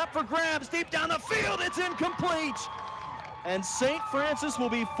throw one up for grabs. Deep down the field. It's incomplete. And St. Francis will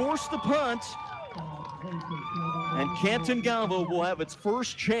be forced to punt. And Canton Galva will have its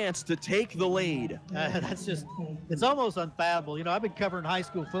first chance to take the lead. That's just, it's almost unfathomable. You know, I've been covering high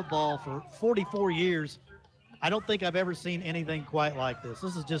school football for 44 years. I don't think I've ever seen anything quite like this.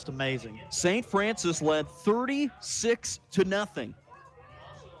 This is just amazing. St. Francis led 36-0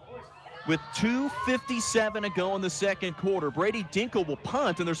 with 2:57 to go in the second quarter. Brady Dinkle will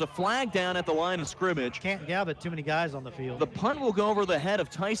punt, and there's a flag down at the line of scrimmage. Canton Galva, too many guys on the field. The punt will go over the head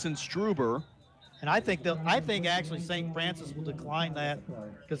of Tyson Struber. And I think actually St. Francis will decline that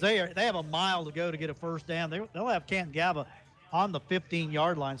because they have a mile to go to get a first down. They'll have Canton Galva on the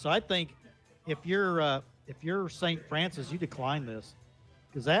 15-yard line. So I think if you're St. Francis, you decline this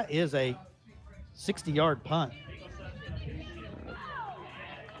because that is a 60-yard punt.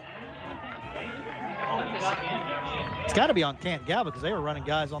 It's got to be on Canton Galva because they were running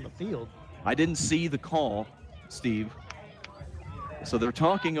guys on the field. I didn't see the call, Steve. So they're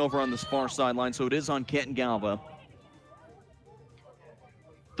talking over on this far sideline, so it is on Canton Galva.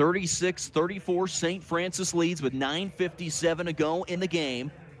 36-34, St. Francis leads with 9:57 to go in the game.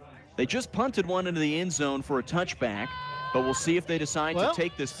 They just punted one into the end zone for a touchback, but we'll see if they decide to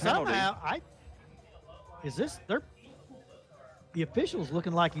take this penalty. Somehow, the official's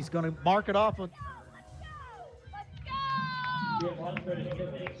looking like he's going to mark it off.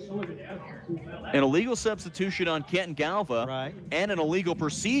 An illegal substitution on Canton Galva, right, and an illegal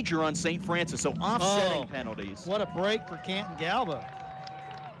procedure on St. Francis, so offsetting penalties. What a break for Canton Galva.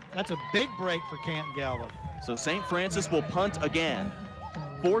 That's a big break for Canton Galva. So St. Francis will punt again.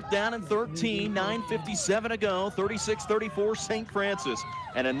 4th down and 13, 9:57 to go, 36-34 St. Francis.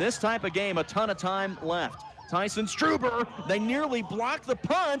 And in this type of game, a ton of time left. Tyson Struber, they nearly block the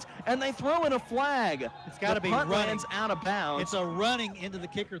punt, and they throw in a flag. It's got to be punt running. lands out of bounds. It's a running into the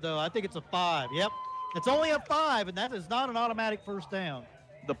kicker, though. I think it's a 5. Yep. It's only a 5, and that is not an automatic first down.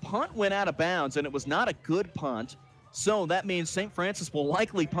 The punt went out of bounds, and it was not a good punt, so that means St. Francis will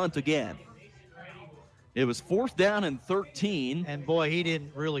likely punt again. It was 4th down and 13. And, boy, he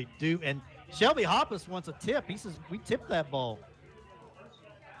didn't really do. And Shelby Hoppus wants a tip. He says, we tipped that ball.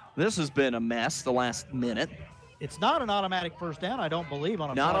 This has been a mess the last minute. It's not an automatic first down, I don't believe, on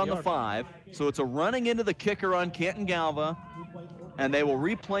a 5-yard. Not on the 5. So it's a running into the kicker on Canton Galva, and they will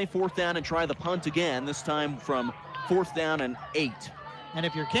replay 4th down and try the punt again, this time from 4th down and 8. And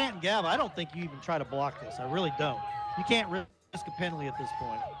if you're Canton Galva, I don't think you even try to block this. I really don't. You can't risk a penalty at this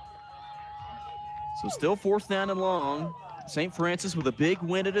point. So still 4th down and long. St. Francis with a big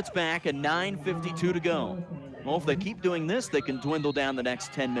win at its back and 9:52 to go. Well, if they keep doing this, they can dwindle down the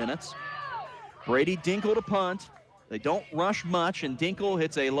next 10 minutes. Brady Dinkle to punt. They don't rush much, and Dinkle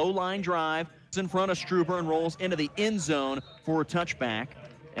hits a low-line drive. It's in front of Struber and rolls into the end zone for a touchback.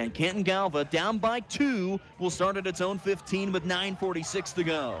 And Canton Galva, down by 2, will start at its own 15 with 9:46 to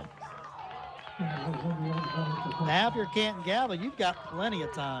go. Now, if you're Canton Galva, you've got plenty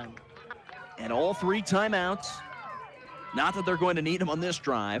of time. And all 3 timeouts. Not that they're going to need them on this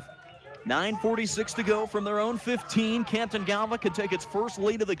drive. 9:46 to go from their own 15. Canton Galva could take its first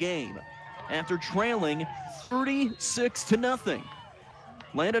lead of the game. after trailing 36-0.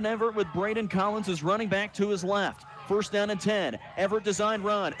 Landon Everett with Braden Collins is running back to his left. First down and 10. Everett design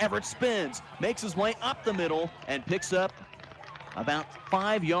run. Everett spins, makes his way up the middle, and picks up about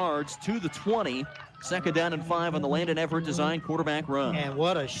 5 yards to the 20. Second down and 5 on the Landon Everett design quarterback run. And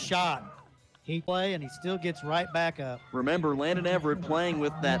what a shot. He play, and he still gets right back up. Remember, Landon Everett playing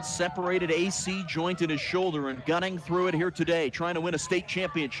with that separated AC joint in his shoulder and gunning through it here today, trying to win a state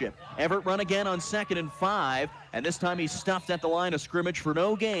championship. Everett run again on 2nd and 5, and this time he's stuffed at the line of scrimmage for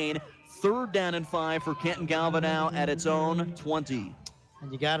no gain. Third down and 5 for Canton Galva now at its own 20.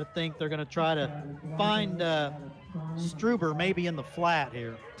 And you got to think they're going to try to find Struber maybe in the flat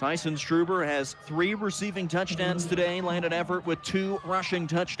here. Tyson Struber has 3 receiving touchdowns today. Landon Everett with 2 rushing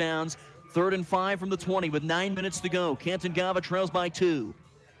touchdowns. Third and 5 from the 20 with 9 minutes to go. Canton Galva trails by 2.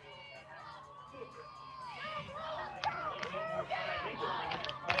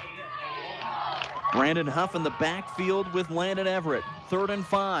 Brandon Huff in the backfield with Landon Everett. Third and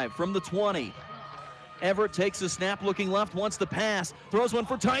 5 from the 20. Everett takes a snap, looking left, wants the pass, throws one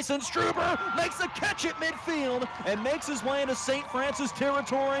for Tyson. Struber makes a catch at midfield and makes his way into St. Francis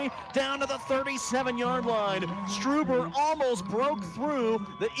territory down to the 37-yard line. Struber almost broke through.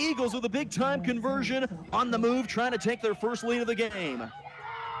 The Eagles with a big-time conversion on the move, trying to take their first lead of the game. Give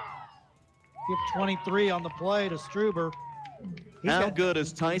 23 on the play to Struber. How good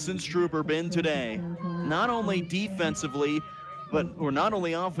has Tyson Struber been today? Not only defensively, not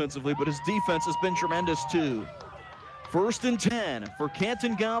only offensively, but his defense has been tremendous too. First and 10 for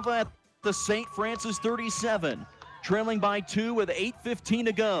Canton Galva at the St. Francis 37. Trailing by 2 with 8:15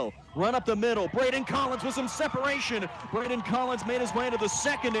 to go. Run up the middle. Braden Collins with some separation. Braden Collins made his way to the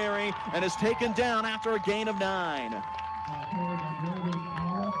secondary and is taken down after a gain of 9.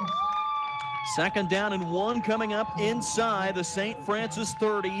 Second down and 1 coming up inside the St. Francis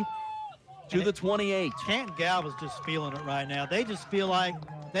 30 to the 28. Canton Galva's just feeling it right now. They just feel like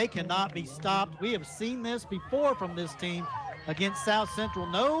they cannot be stopped. We have seen this before from this team against South Central.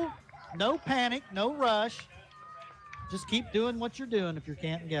 No panic, no rush. Just keep doing what you're doing if you're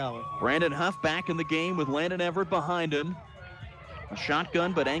Canton Galva. Brandon Huff back in the game with Landon Everett behind him. A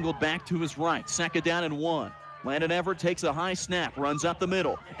shotgun, but angled back to his right. Second down and 1. Landon Everett takes a high snap, runs up the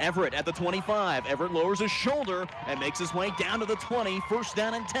middle. Everett at the 25. Everett lowers his shoulder and makes his way down to the 20. First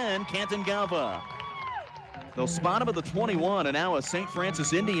down and 10, Canton Galva. They'll spot him at the 21, and now a St.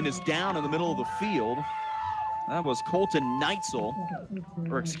 Francis Indian is down in the middle of the field. That was Colton Neitzel,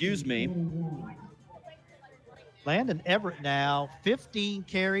 Landon Everett now, 15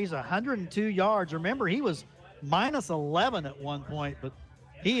 carries, 102 yards. Remember, he was minus 11 at one point, but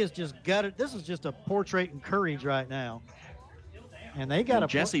he is just gutted. This is just a portrait in courage right now. And they got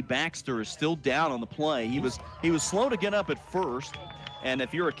Jesse Baxter is still down on the play. He was slow to get up at first. And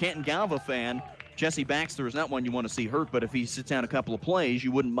if you're a Canton Galva fan, Jesse Baxter is not one you want to see hurt, but if he sits down a couple of plays,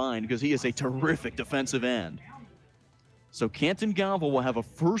 you wouldn't mind because he is a terrific defensive end. So Canton Galva will have a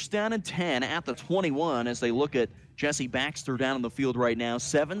first down and 10 at the 21 as they look at Jesse Baxter down on the field right now.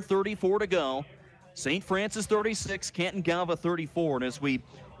 7:34 to go. St. Francis 36, Canton Galva 34. And as we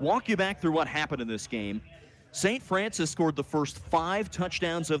walk you back through what happened in this game, St. Francis scored the first 5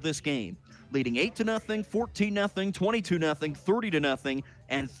 touchdowns of this game, leading 8-0, 14-0, 22-0, 30-0,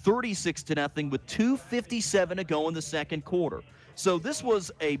 and 36-0 with 2:57 to go in the second quarter. So this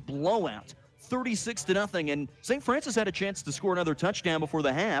was a blowout, 36-0, and St. Francis had a chance to score another touchdown before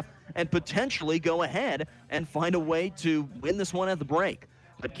the half and potentially go ahead and find a way to win this one at the break.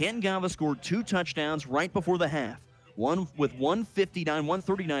 But Canton Galva scored 2 touchdowns right before the half. One with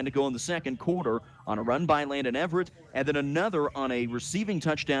 1:39 to go in the second quarter on a run by Landon Everett, and then another on a receiving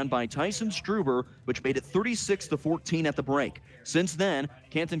touchdown by Tyson Struber, which made it 36-14 at the break. Since then,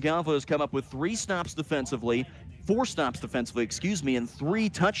 Canton Galva has come up with 4 stops defensively, and 3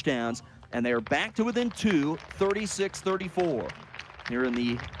 touchdowns, and they are back to within 2, 36-34. Here in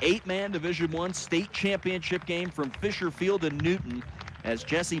the 8-man Division I state championship game from Fisher Field in Newton, as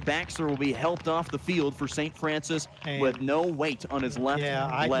Jesse Baxter will be helped off the field for St. Francis with no weight on his left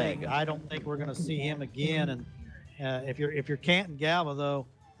leg. I don't think we're going to see him again. And if you're Canton Galva, though,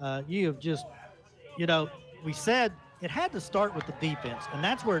 you have just, we said it had to start with the defense, and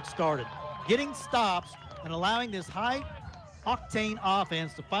that's where it started. Getting stops and allowing this high-octane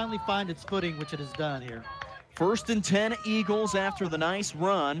offense to finally find its footing, which it has done here. First and 10 Eagles after the nice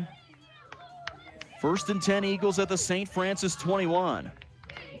run. First and 10 Eagles at the St. Francis 21.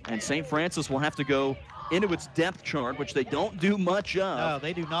 And St. Francis will have to go into its depth chart, which they don't do much of. No,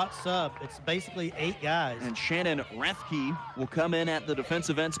 they do not sub. It's basically 8 guys. And Shannon Rethke will come in at the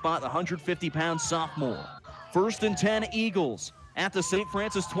defensive end spot, the 150-pound sophomore. First and 10 Eagles at the St.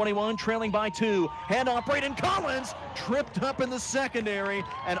 Francis 21, trailing by 2. Handoff, Braden Collins tripped up in the secondary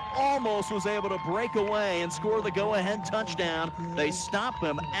and almost was able to break away and score the go-ahead touchdown. They stop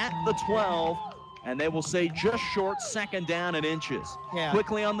him at the 12, and they will say just short, 2nd down and inches. Yeah.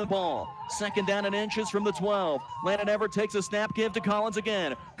 Quickly on the ball. 2nd down and inches from the 12. Landon Everett takes a snap, give to Collins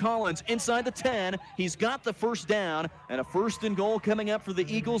again. Collins inside the 10. He's got the 1st down, and a 1st and goal coming up for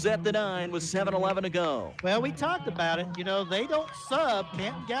the Eagles at the 9 with 7:11 to go. Well, we talked about it. You know, they don't sub.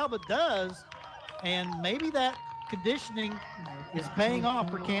 Canton Galva does. And maybe that conditioning is paying off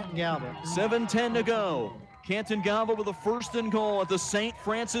for Canton Galva. 7:10 to go. Canton Galva with a 1st and goal at the St.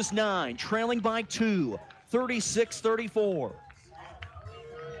 Francis 9, trailing by 2, 36-34.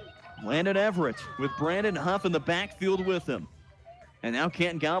 Landon Everett with Brandon Huff in the backfield with him. And now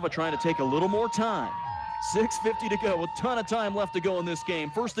Canton Galva trying to take a little more time. 6:50 to go, a ton of time left to go in this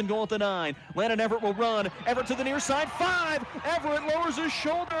game. 1st and goal at the 9. Landon Everett will run. Everett to the near side, 5. Everett lowers his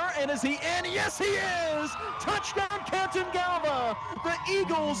shoulder, and is he in? Yes, he is! Touchdown, Canton Galva! The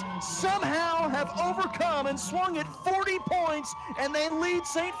Eagles somehow have overcome and swung at 40 points, and they lead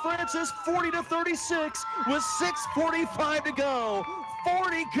St. Francis 40-36 with 6:45 to go.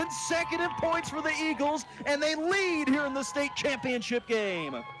 40 consecutive points for the Eagles, and they lead here in the state championship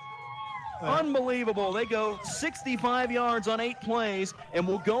game. Unbelievable. They go 65 yards on 8 plays and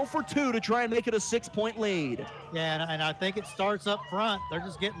will go for 2 to try and make it a 6-point lead. Yeah, and I think it starts up front. They're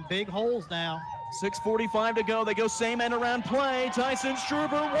just getting big holes now. 6:45 to go. They go same end around play. Tyson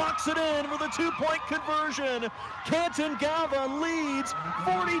Struber walks it in with a 2-point conversion. Canton Galva leads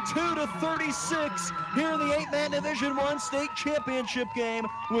 42-36 here in the 8-man Division I state championship game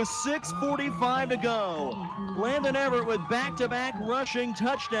with 6:45 to go. Landon Everett with back-to-back rushing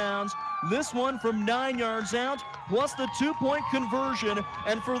touchdowns. This one from 9 yards out, plus the 2-point conversion.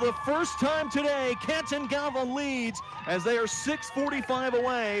 And for the first time today, Canton Galva leads as they are 6:45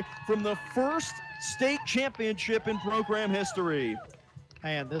 away from the first state championship in program history.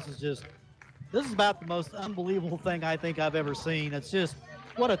 Man, this is about the most unbelievable thing I think I've ever seen. It's just,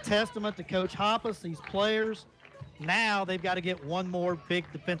 what a testament to Coach Hoppus, these players. Now they've got to get one more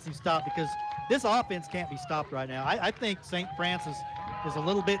big defensive stop because this offense can't be stopped right now. I think St. Francis is a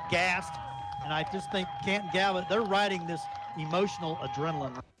little bit gassed, and I just think Canton Galva, they're riding this emotional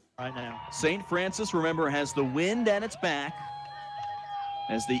adrenaline right now. St. Francis, remember, has the wind at its back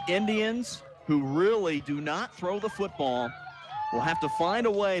as the Indians, who really do not throw the football, will have to find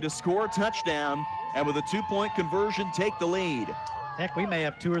a way to score a touchdown and with a 2-point conversion take the lead. Heck, we may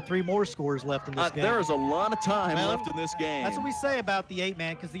have 2 or 3 more scores left in this game. There is a lot of time left in this game. That's what we say about the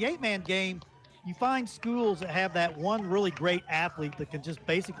 8-man, because the 8-man game, you find schools that have that one really great athlete that can just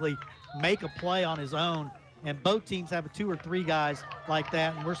basically make a play on his own, and both teams have 2 or 3 guys like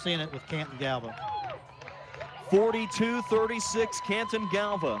that, and we're seeing it with Canton Galva. 42-36 Canton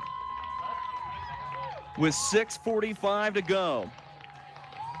Galva with 6:45 to go.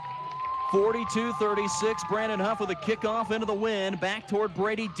 42-36, Brandon Huff with a kickoff into the wind, back toward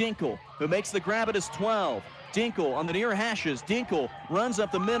Brady Dinkle, who makes the grab at his 12. Dinkle on the near hashes. Dinkle runs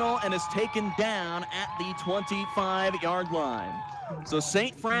up the middle and is taken down at the 25-yard line. So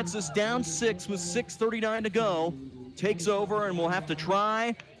St. Francis down 6 with 6:39 to go, takes over and will have to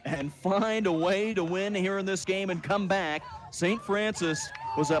try and find a way to win here in this game and come back. St. Francis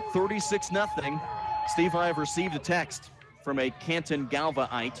was up 36-0. Steve, I have received a text from a Canton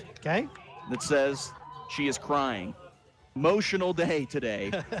Galvaite that says she is crying. Emotional day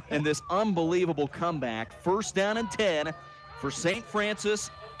today and this unbelievable comeback. 1st down and 10 for St. Francis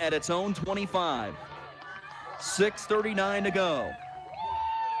at its own 25. 6:39 to go.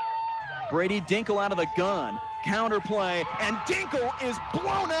 Brady Dinkle out of the gun. Counter play, and Dinkle is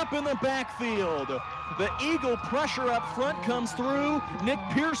blown up in the backfield. The Eagle pressure up front comes through. Nick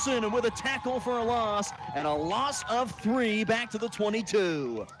Pearson with a tackle for a loss, and a loss of 3 back to the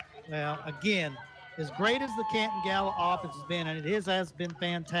 22. Well, again, as great as the Canton Galva offense has been, and it has been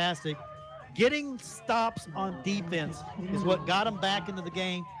fantastic, getting stops on defense is what got them back into the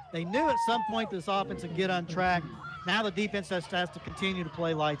game. They knew at some point this offense would get on track. Now the defense has to continue to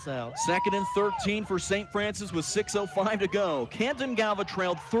play lights out. 2nd and 13 for St. Francis with 6:05 to go. Canton Galva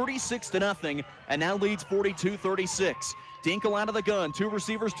trailed 36-0 and now leads 42-36. Dinkle out of the gun. 2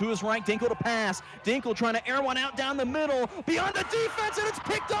 receivers to his right. Dinkle to pass. Dinkle trying to air one out down the middle. Beyond the defense, and it's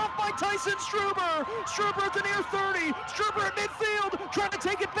picked off by Tyson Struber. Struber at the near 30. Struber at midfield trying to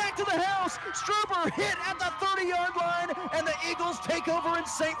take it back to the house. Struber hit at the 30-yard line, and the Eagles take over in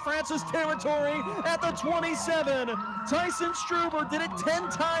St. Francis territory at the 27. Tyson Struber did it 10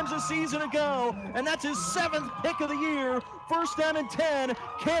 times a season ago, and that's his 7th pick of the year. First down and 10.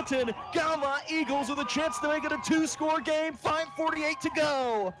 Canton Galva Eagles with a chance to make it a 2-score game. 5:48 to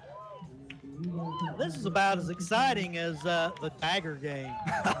go. This is about as exciting as the Dagger game.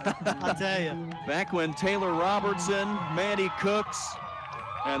 I tell you. Back when Taylor Robertson, Mandy Cooks,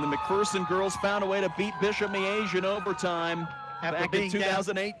 and the McPherson girls found a way to beat Bishop Miege in overtime back in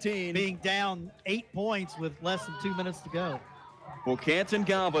 2018. Being down 8 points with less than 2 minutes to go. Well, Canton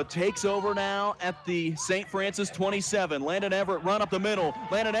Galva takes over now at the St. Francis 27. Landon Everett run up the middle.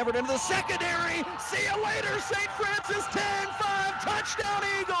 Landon Everett into the secondary. See you later, St. Francis. 10-5, touchdown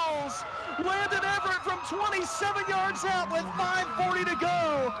Eagles. Landon Everett from 27 yards out with 5:40 to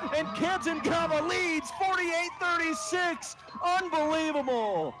go. And Canton Galva leads 48-36.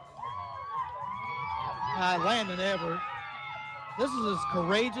 Unbelievable. Landon Everett, this is as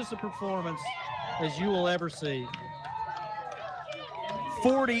courageous a performance as you will ever see.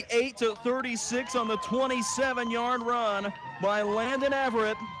 48-36 on the 27-yard run by Landon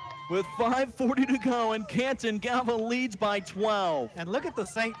Everett with 5:40 to go, and Canton Galva leads by 12. And look at the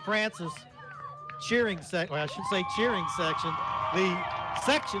St. Francis cheering section. Well, I should say cheering section. The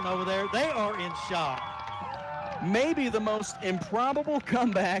section over there, they are in shock. Maybe the most improbable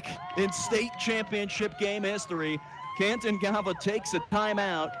comeback in state championship game history. Canton Galva takes a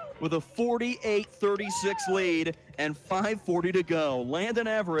timeout with a 48-36 lead and 5:40 to go. Landon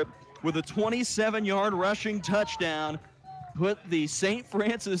Everett with a 27-yard rushing touchdown put the St.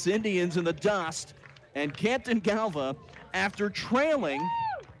 Francis Indians in the dust, and Canton Galva, after trailing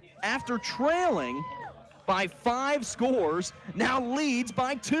by 5 scores, now leads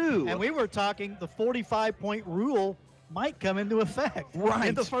by 2. And we were talking the 45-point rule might come into effect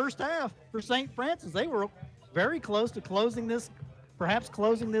in the first half for St. Francis. They were very close to perhaps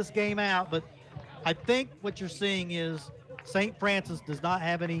closing this game out, but I think what you're seeing is St. Francis does not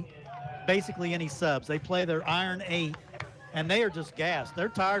have basically any subs. They play their Iron 8, and they are just gassed. They're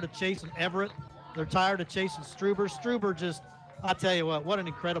tired of chasing Everett. They're tired of chasing Struber. Struber just, I'll tell you what an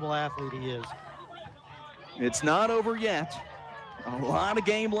incredible athlete he is. It's not over yet. A lot of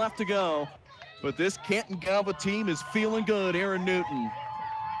game left to go, but this Canton Galva team is feeling good. Aaron Newton.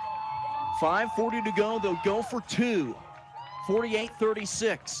 5:40 to go. They'll go for 2.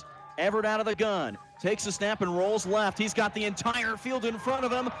 48-36. Everett out of the gun. Takes a snap and rolls left. He's got the entire field in front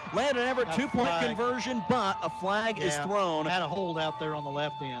of him. Landon Everett, 2-point conversion, but a flag is thrown. Had a hold out there on the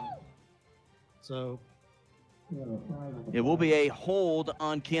left end. So it will be a hold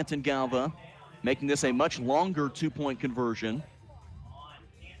on Canton Galva, making this a much longer 2-point conversion.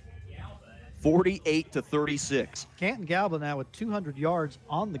 48-36. Canton Galva now with 200 yards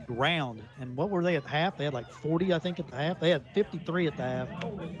on the ground. And what were they at the half? They had like 40, I think, at the half. They had 53 at the half.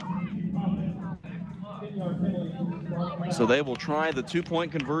 So they will try the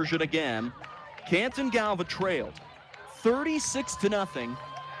 2-point conversion again. Canton Galva trailed 36-0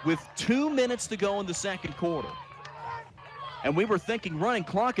 with 2 minutes to go in the second quarter. And we were thinking running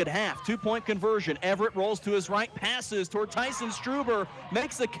clock at half, 2-point conversion. Everett rolls to his right, passes toward Tyson Struber,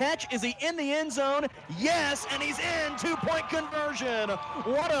 makes the catch. Is he in the end zone? Yes, and he's in. 2-point conversion.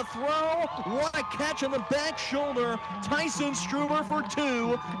 What a throw, what a catch on the back shoulder. Tyson Struber for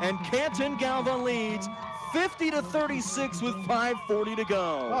 2, and Canton Galva leads 50-36 with 5:40 to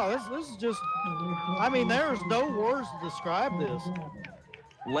go. Oh, this is just, I mean, there's no words to describe this.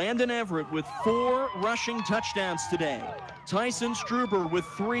 Landon Everett with 4 rushing touchdowns today. Tyson Struber with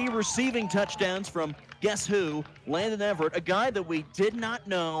 3 receiving touchdowns from guess who? Landon Everett, a guy that we did not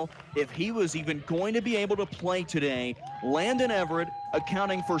know if he was even going to be able to play today. Landon Everett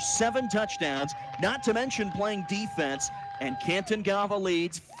accounting for 7 touchdowns, not to mention playing defense, and Canton Galva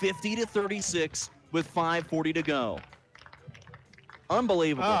leads 50-36 with 5:40 to go.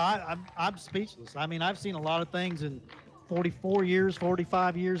 Unbelievable. I'm speechless. I mean, I've seen a lot of things in 44 years,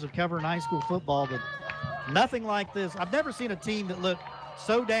 45 years of covering high school football, but nothing like this. I've never seen a team that looked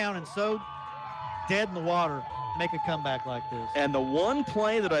so down and so dead in the water make a comeback like this. And the one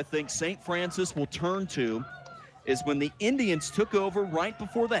play that I think St. Francis will turn to is when the Indians took over right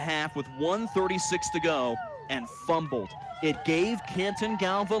before the half with 1:36 to go and fumbled. It gave Canton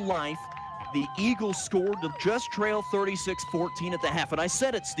Galva life. The Eagles scored to just trail 36-14 at the half. And I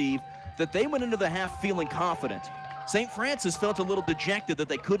said it, Steve, that they went into the half feeling confident. St. Francis felt a little dejected that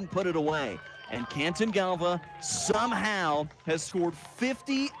they couldn't put it away. And Canton Galva somehow has scored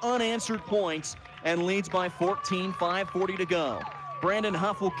 50 unanswered points and leads by 14, 5:40 to go. Brandon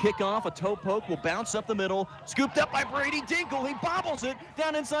Huff will kick off. A toe poke will bounce up the middle. Scooped up by Brady Dinkle. He bobbles it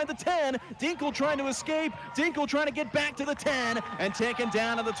down inside the 10. Dinkle trying to escape. Dinkle trying to get back to the 10 and taken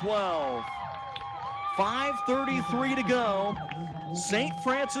down to the 12. 5:33 to go. St.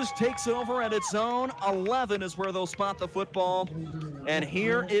 Francis takes over at its own 11 is where they'll spot the football. And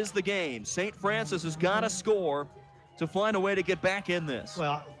here is the game. St. Francis has got to score to find a way to get back in this.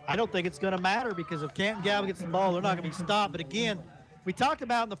 Well, I don't think it's going to matter because if Canton Galva gets the ball, they're not going to be stopped. But again, we talked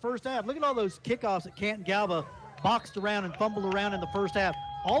about in the first half, look at all those kickoffs that Canton Galva boxed around and fumbled around in the first half.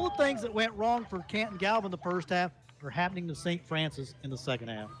 All the things that went wrong for Canton Galva in the first half are happening to St. Francis in the second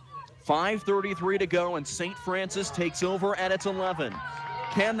half. 5:33 to go, and St. Francis takes over at its 11.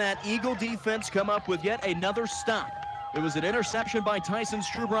 Can that Eagle defense come up with yet another stop? It was an interception by Tyson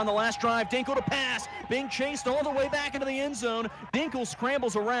Struber on the last drive. Dinkle to pass, being chased all the way back into the end zone. Dinkle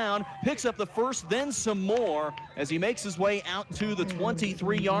scrambles around, picks up the first, then some more as he makes his way out to the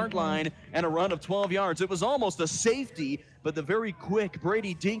 23-yard line and a run of 12 yards. It was almost a safety, but the very quick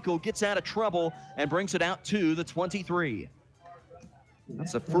Brady Dinkle gets out of trouble and brings it out to the 23.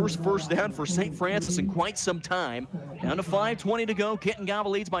 That's the first down for St. Francis in quite some time. Down to 5:20 to go. Canton Galva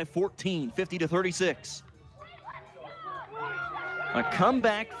leads by 14, 50-36. A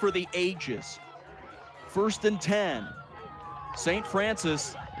comeback for the ages. 1st and 10. St.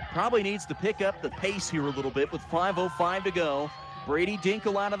 Francis probably needs to pick up the pace here a little bit with 5:05 to go. Brady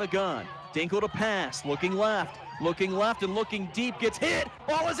Dinkle out of the gun. Dinkle to pass, looking left and looking deep, gets hit.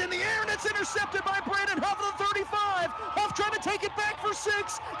 Ball is in the air and it's intercepted by Brandon Huff at the 35. Huff trying to take it back for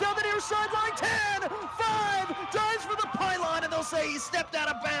 6, down the near sideline, 10, 5, dives for the pylon, and they'll say he stepped out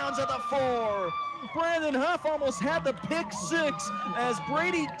of bounds at the 4. Brandon Huff almost had the pick 6 as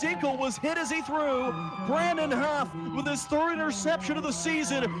Brady Dinkle was hit as he threw. Brandon Huff with his 3rd interception of the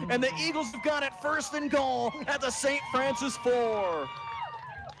season, and the Eagles have got it 1st and goal at the St. Francis 4.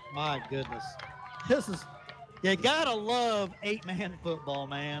 My goodness. You gotta love 8-man football,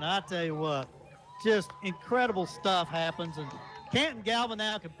 man. I tell you what, just incredible stuff happens, and Canton Galva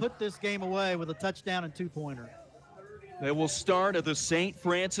now can put this game away with a touchdown and 2-pointer. They will start at the St.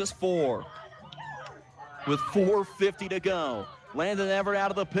 Francis 4 with 4:50 to go. Landon Everett out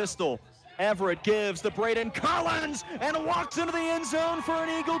of the pistol. Everett gives to Braden Collins and walks into the end zone for an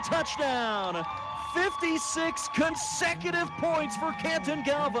Eagle touchdown. 56 consecutive points for Canton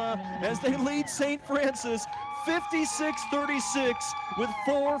Galva as they lead St. Francis 56-36 with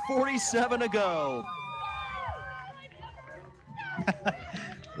 4:47 to go.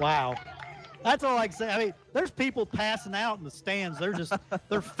 Wow. That's all I can say. I mean, there's people passing out in the stands.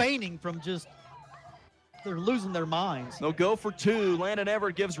 They're fainting from they're losing their minds. They'll go for 2. Landon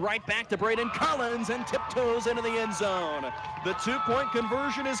Everett gives right back to Braden Collins and tiptoes into the end zone. The 2-point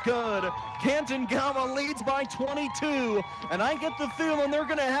conversion is good. Canton Galva leads by 22, and I get the feeling they're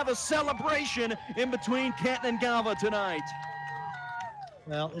going to have a celebration in between Canton and Galva tonight.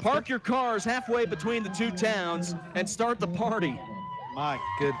 Well, Park your cars halfway between the two towns and start the party. My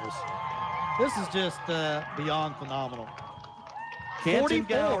goodness. This is just beyond phenomenal. Canton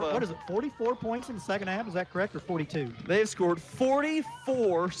Galva. What is it, 44 points in the second half? Is that correct, or 42? They've scored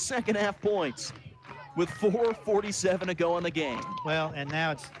 44 second half points with 4:47 to go in the game. Well, and now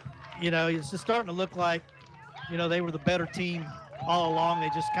it's just starting to look like, they were the better team all along. They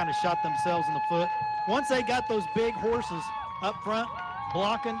just kind of shot themselves in the foot. Once they got those big horses up front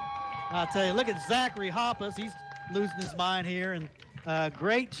blocking, I'll tell you, look at Zachary Hoppus. He's losing his mind here, and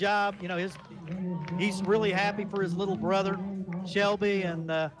great job. He's really happy for his little brother, Shelby, and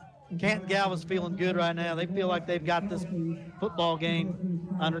Canton Galva's feeling good right now. They feel like they've got this football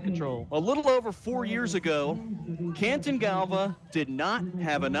game under control. A little over 4 years ago, Canton Galva did not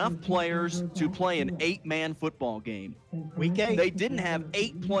have enough players to play an 8-man football game. Week 8. They didn't have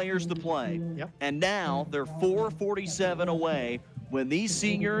 8 players to play. Yep. And now they're 4:47 away. When these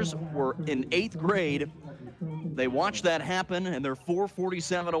seniors were in 8th grade, they watched that happen, and they're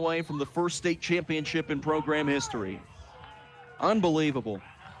 4:47 away from the first state championship in program history. Unbelievable.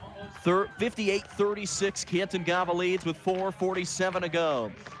 58-36, Canton Galva leads with 4:47 to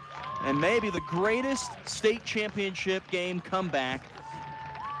go. And maybe the greatest state championship game comeback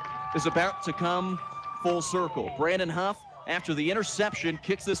is about to come full circle. Brandon Huff, after the interception,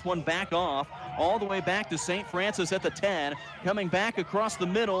 kicks this one back off, all the way back to St. Francis at the 10. Coming back across the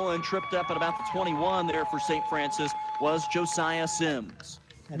middle and tripped up at about the 21 there for St. Francis was Josiah Sims.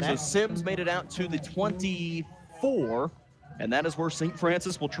 So Sims made it out to the 24, and that is where St.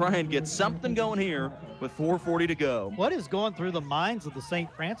 Francis will try and get something going here with 4:40 to go. What is going through the minds of the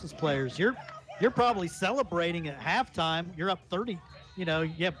St. Francis players? You're probably celebrating at halftime. You're up 30. You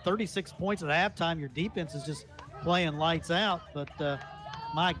have 36 points at halftime. Your defense is just playing lights out, but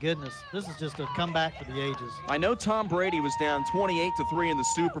my goodness, this is just a comeback for the ages. I know Tom Brady was down 28-3 in the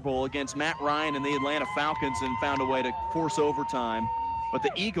Super Bowl against Matt Ryan and the Atlanta Falcons and found a way to force overtime. But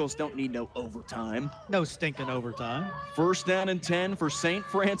the Eagles don't need no overtime. No stinking overtime. First down and 10 for St.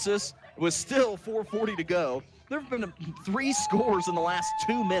 Francis. It was still 4:40 to go. There have been 3 scores in the last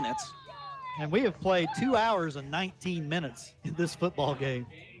 2 minutes. And we have played 2 hours and 19 minutes in this football game.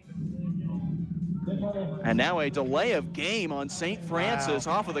 And now a delay of game on St. Francis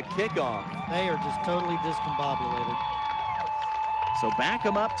off of the kickoff. They are just totally discombobulated. So back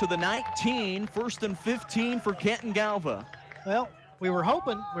them up to the 19, 1st and 15 for Canton Galva. Well, we're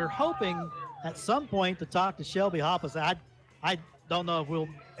hoping at some point to talk to Shelby Hoppus. I don't know if we'll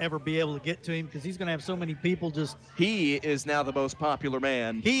ever be able to get to him because he's going to have so many people just. He is now the most popular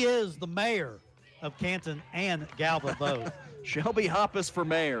man. He is the mayor of Canton and Galva both. Shelby Hoppus for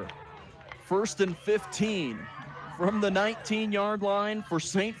mayor. 1st and 15 from the 19-yard line for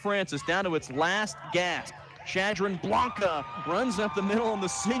St. Francis down to its last gasp. Shadron Blanca runs up the middle on the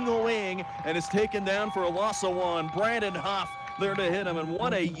single wing and is taken down for a loss of 1. Brandon Huff there to hit him, and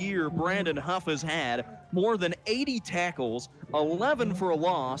what a year Brandon Huff has had. More than 80 tackles, 11 for a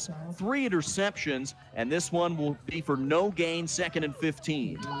loss, 3 interceptions, and this one will be for no gain, 2nd and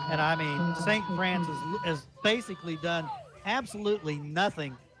 15. And I mean, St. Francis has basically done absolutely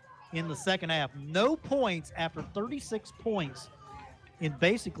nothing in the second half. No points after 36 points in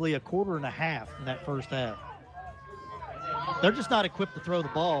basically a quarter and a half in that first half. They're just not equipped to throw the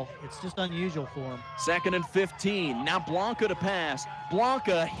ball. It's just unusual for them. 2nd and 15. Now Blanca to pass.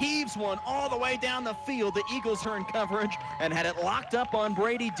 Blanca heaves one all the way down the field. The Eagles are in coverage and had it locked up on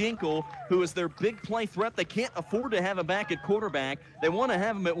Brady Dinkle, who is their big play threat. They can't afford to have him back at quarterback. They want to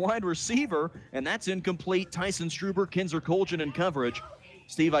have him at wide receiver, and that's incomplete. Tyson Struber, Kinzer Colgin in coverage.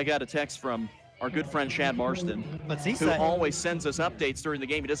 Steve, I got a text from our good friend Shad Marston, who always sends us updates during the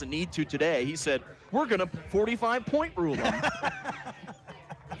game. He doesn't need to today. He said, we're going to 45-point rule them.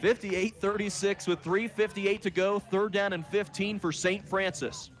 58-36 with 3:58 to go. 3rd down and 15 for St.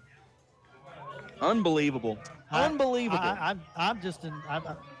 Francis. Unbelievable. Unbelievable. I've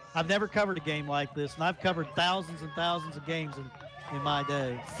never covered a game like this, and I've covered thousands and thousands of games in my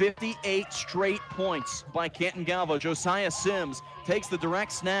day. 58 straight points by Canton Galva. Josiah Sims takes the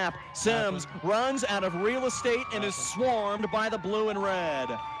direct snap. Sims runs out of real estate and is swarmed by the blue and red.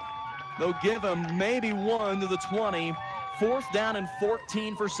 They'll give him maybe 1 to the 20. 4th down and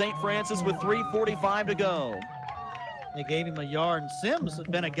 14 for St. Francis with 3:45 to go. They gave him a yard, and Sims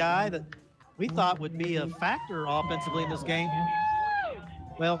had been a guy that we thought would be a factor offensively in this game.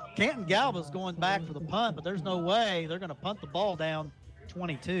 Well, Canton Galva's going back for the punt, but there's no way they're going to punt the ball down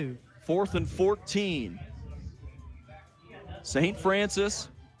 22. 4th and 14. St. Francis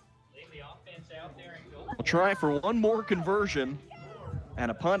will try for one more conversion, and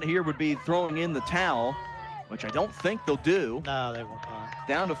a punt here would be throwing in the towel, which I don't think they'll do. No, they won't punt.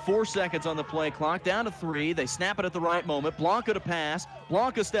 Down to 4 seconds on the play clock, down to 3. They snap it at the right moment. Blanca to pass.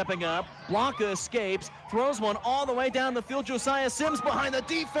 Blanca stepping up. Blanca escapes, throws one all the way down the field. Josiah Sims behind the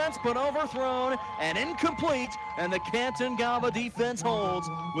defense, but overthrown and incomplete. And the Canton Galva defense holds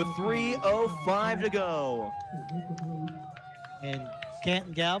with 3:05 to go. And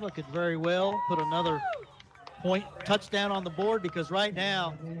Canton Galva could very well put another point touchdown on the board, because right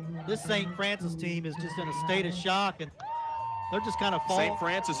now this St. Francis team is just in a state of shock, and they're just kind of falling. St.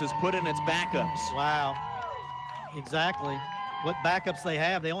 Francis has put in its backups. Wow. Exactly. What backups they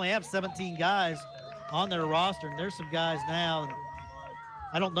have. They only have 17 guys on their roster, and there's some guys now. And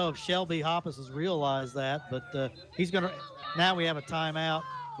I don't know if Shelby Hoppus has realized that, but he's going to. Now we have a timeout.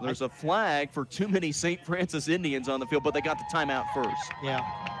 There's a flag for too many St. Francis Indians on the field, but they got the timeout first. Yeah.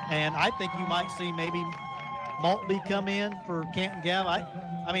 And I think you might see maybe Maltby come in for Canton Galva.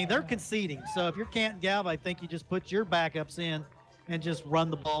 I mean, they're conceding. So if you're Canton Galva, I think you just put your backups in and just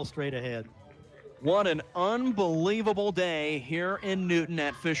run the ball straight ahead. What an unbelievable day here in Newton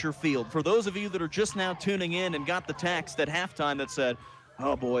at Fisher Field. For those of you that are just now tuning in and got the text at halftime that said,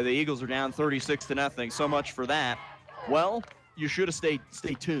 oh boy, the Eagles are down 36-0, so much for that. Well, you should have stayed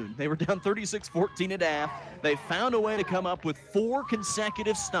tuned. They were down 36-14 at half. They found a way to come up with 4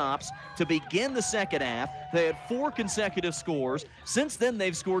 consecutive stops to begin the second half. They had 4 consecutive scores. Since then,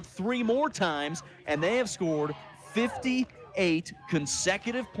 they've scored 3 more times, and they have scored 58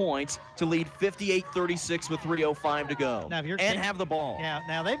 consecutive points to lead 58-36 with 3:05 to go. Now, if you're have the ball. Yeah,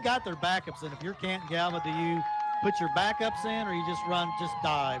 now they've got their backups in. If you're Canton Galva, do you put your backups in, or you just run just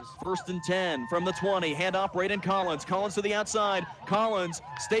dives? 1st and 10 from the 20. Hand off Braden Collins. Collins to the outside. Collins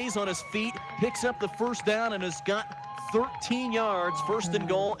stays on his feet, picks up the first down, and has got 13 yards. 1st and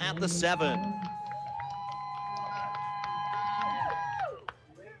goal at the 7.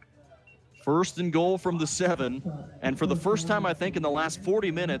 First and goal from the 7. And for the first time, I think, in the last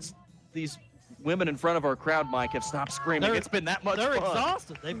 40 minutes, these women in front of our crowd, Mike, have stopped screaming. It's been that much fun. They're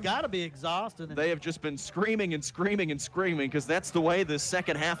exhausted. They've got to be exhausted. They have just been screaming and screaming and screaming because that's the way this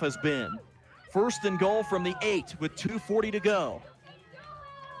second half has been. First and goal from the 8 with 2:40 to go.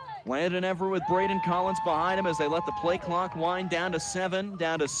 Landon Everett with Braden Collins behind him as they let the play clock wind down to 7,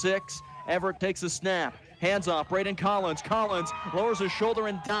 down to 6. Everett takes a snap. Hands off, Braden Collins. Collins lowers his shoulder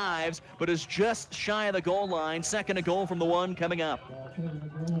and dives, but is just shy of the goal line. Second and goal from the 1 coming up.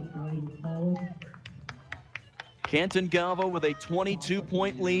 Canton Galva with a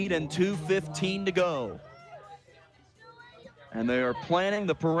 22-point lead and 2:15 to go. And they are planning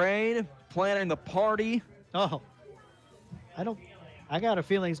the parade, planning the party. Oh, I got a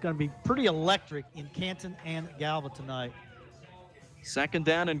feeling it's going to be pretty electric in Canton and Galva tonight. Second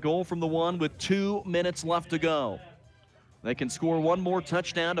down and goal from the 1 with 2 minutes left to go. They can score one more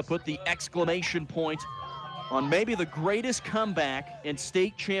touchdown to put the exclamation point on maybe the greatest comeback in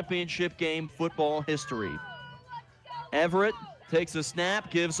state championship game football history. Everett takes a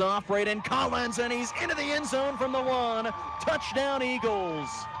snap, gives off Braden Collins, and he's into the end zone from the 1. Touchdown Eagles.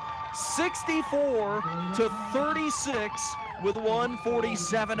 64-36 with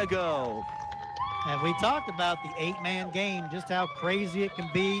 1:47 to go. And we talked about the 8-man game, just how crazy it can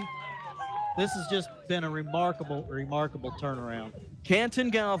be. This has just been a remarkable turnaround.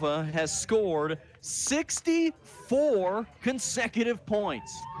 Canton Galva has scored 64 consecutive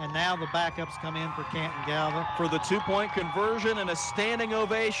points. And now the backups come in for Canton Galva. For the 2-point conversion and a standing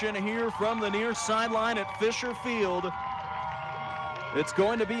ovation here from the near sideline at Fisher Field. It's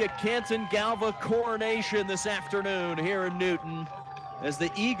going to be a Canton Galva coronation this afternoon here in Newton, as the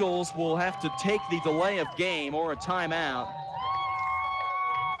Eagles will have to take the delay of game or a timeout.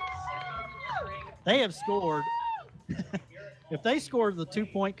 They have scored. If they scored the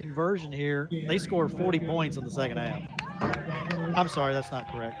 2-point conversion here, they scored 40 points in the second half. I'm sorry, that's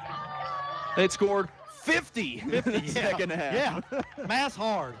not correct. They'd scored 50 in the second half. Yeah, math's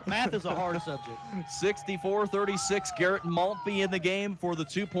hard. Math is a hard subject. 64-36, Garrett Maltby in the game for the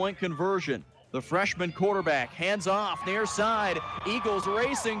 2-point conversion. The freshman quarterback, hands off, near side. Eagles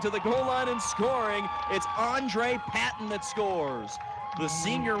racing to the goal line and scoring. It's Andre Patton that scores. The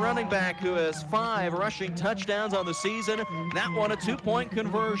senior running back who has 5 rushing touchdowns on the season. That one a 2-point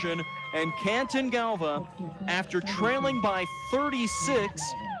conversion. And Canton Galva, after trailing by 36,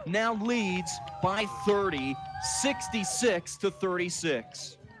 now leads by 30,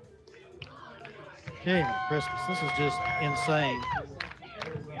 66-36. Okay, Christmas, this is just insane.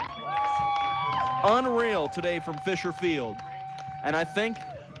 Unreal today from Fisher Field. And I think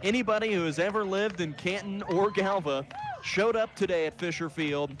anybody who has ever lived in Canton or Galva showed up today at Fisher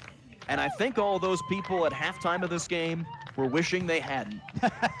Field, and I think all those people at halftime of this game were wishing they hadn't.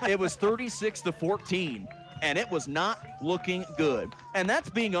 It was 36-14, and it was not looking good. And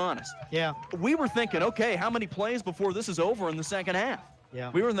that's being honest. Yeah. We were thinking, okay, how many plays before this is over in the second half? Yeah.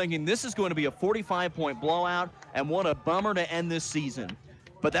 We were thinking this is going to be a 45-point blowout, and what a bummer to end this season.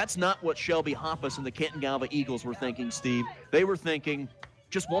 But that's not what Shelby Hoppus and the Canton Galva Eagles were thinking, Steve. They were thinking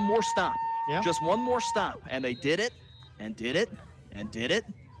just one more stop. Yeah. Just one more stop. And they did it, and did it, and did it,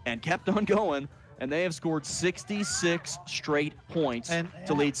 and kept on going. And they have scored 66 straight points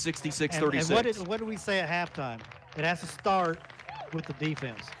to lead 66-36. And what did we say at halftime? It has to start with the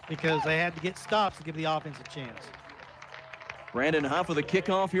defense because they had to get stops to give the offense a chance. Brandon Huff with a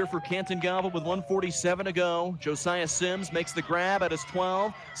kickoff here for Canton Galva with 1:47 to go. Josiah Sims makes the grab at his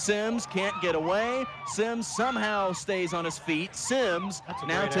 12. Sims can't get away. Sims somehow stays on his feet. Sims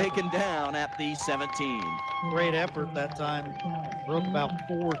now taken down at the 17. Great effort that time. Broke about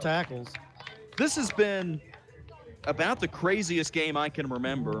 4 tackles. This has been about the craziest game I can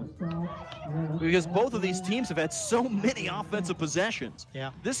remember because both of these teams have had so many offensive possessions.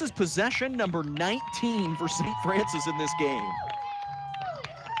 Yeah. This is possession number 19 for St. Francis in this game.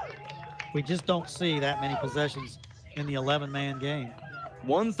 We just don't see that many possessions in the 11-man game.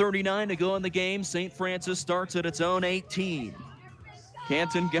 1:39 to go in the game. St. Francis starts at its own 18.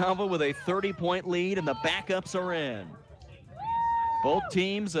 Canton Galva with a 30-point lead, and the backups are in. Both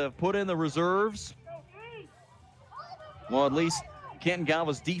teams have put in the reserves. Well, at least Canton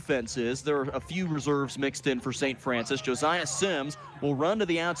Galva's defense is. There are a few reserves mixed in for St. Francis. Josiah Sims will run to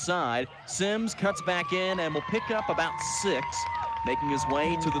the outside. Sims cuts back in and will pick up about 6, making his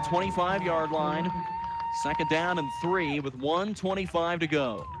way to the 25-yard line. Second down and 3 with 1:25 to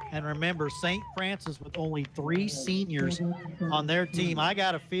go. And remember, St. Francis with only 3 seniors on their team. I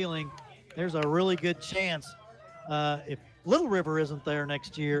got a feeling there's a really good chance Little River isn't there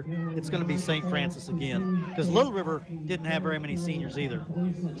next year, it's going to be St. Francis again, because Little River didn't have very many seniors either.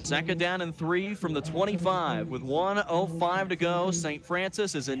 Second down and 3 from the 25 with 1:05 to go. St.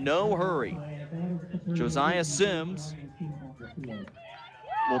 Francis is in no hurry. Josiah Sims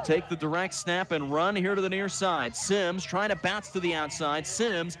will take the direct snap and run here to the near side. Sims trying to bounce to the outside.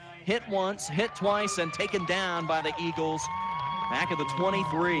 Sims hit once, hit twice, and taken down by the Eagles back at the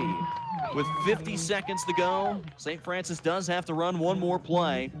 23. With 50 seconds to go, St. Francis does have to run one more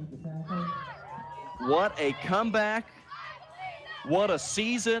play. What a comeback. What a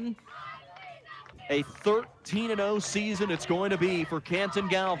season. A 13-0 season it's going to be for Canton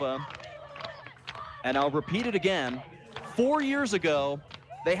Galva. And I'll repeat it again. 4 years ago,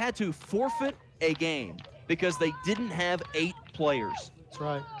 they had to forfeit a game because they didn't have 8 players. That's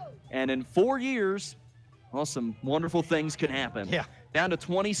right. And in 4 years, well, some wonderful things could happen. Yeah. Down to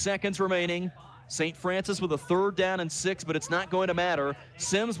 20 seconds remaining. St. Francis with a 3rd down and 6, but it's not going to matter.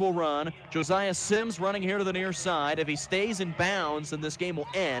 Sims will run. Josiah Sims running here to the near side. If he stays in bounds, then this game will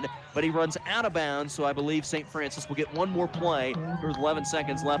end, but he runs out of bounds, so I believe St. Francis will get one more play. There's 11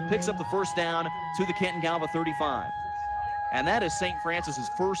 seconds left. Picks up the 1st down to the Canton Galva 35. And that is St. Francis's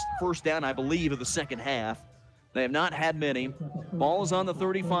first down, I believe, of the second half. They have not had many. Ball is on the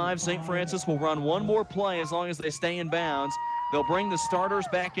 35. St. Francis will run one more play as long as they stay in bounds. They'll bring the starters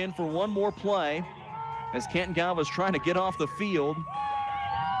back in for one more play as Canton Galva is trying to get off the field.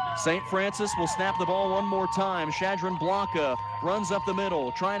 St. Francis will snap the ball one more time. Shadron Blanca runs up the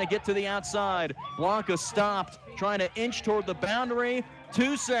middle, trying to get to the outside. Blanca stopped, trying to inch toward the boundary.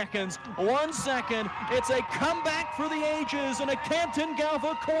 2 seconds, 1 second. It's a comeback for the ages and a Canton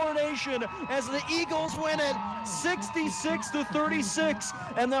Galva coronation as the Eagles win it 66-36.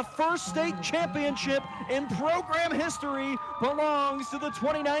 And the first state championship in program history belongs to the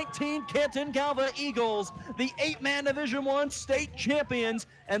 2019 Canton Galva Eagles, the 8-man Division I state champions.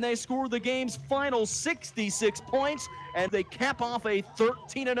 And they score the game's final 66 points, and they cap off a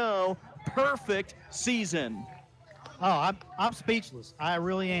 13-0 perfect season. Oh, I'm speechless. I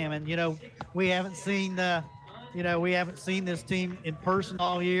really am. And we haven't seen this team in person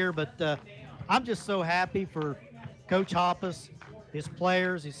all year, but I'm just so happy for Coach Hoppus, his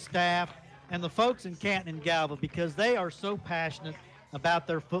players, his staff, and the folks in Canton and Galva, because they are so passionate about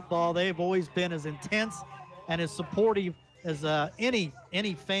their football. They've always been as intense and as supportive as any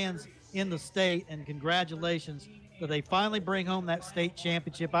fans in the state. And congratulations that they finally bring home that state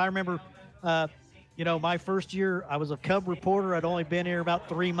championship. I remember. My first year, I was a Cub reporter. I'd only been here about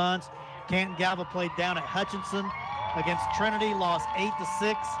 3 months. Canton Galva played down at Hutchinson against Trinity, lost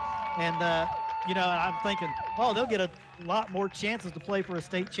 8-6. And, I'm thinking, they'll get a lot more chances to play for a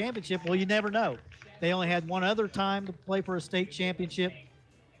state championship. Well, you never know. They only had one other time to play for a state championship,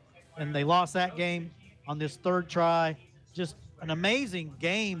 and they lost that game on this 3rd try. Just an amazing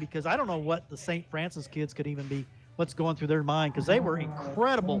game, because I don't know what the St. Francis kids could even be, what's going through their mind, because they were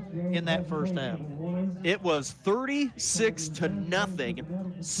incredible in that first half. It was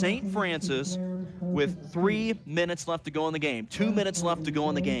 36-0 St. Francis with 3 minutes left to go in the game, 2 minutes left to go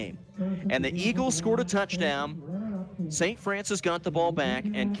in the game. And the Eagles scored a touchdown. St. Francis got the ball back,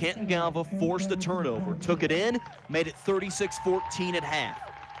 and Canton Galva forced a turnover, took it in, made it 36-14 at half.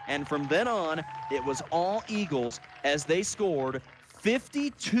 And from then on, it was all Eagles as they scored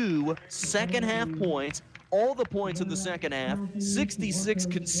 52 second half points, all the points in the second half, 66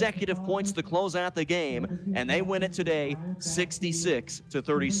 consecutive points to close out the game, and they win it today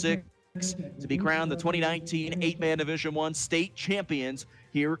 66-36 to be crowned the 2019 8-man Division I state champions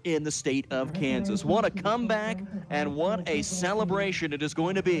here in the state of Kansas. What a comeback and what a celebration it is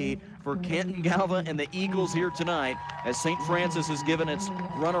going to be for Canton Galva and the Eagles here tonight as St. Francis is given its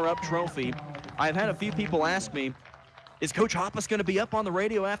runner-up trophy. I've had a few people ask me, is Coach Hoppus going to be up on the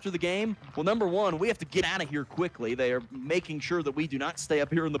radio after the game? Well, number one, we have to get out of here quickly. They are making sure that we do not stay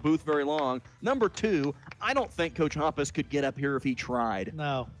up here in the booth very long. Number two, I don't think Coach Hoppus could get up here if he tried.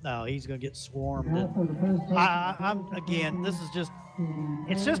 No, he's going to get swarmed. Again, this is just,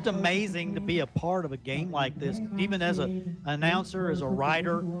 it's just amazing to be a part of a game like this. Even as an announcer, as a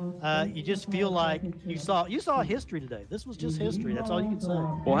writer, you just feel like you saw history today. This was just history. That's all you can say.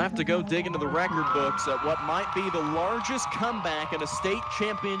 We'll have to go dig into the record books at what might be the largest comeback in a state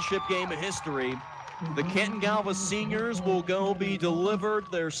championship game in history. The Canton Galva seniors will go be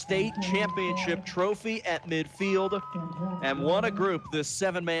delivered their state championship trophy at midfield. And what a group this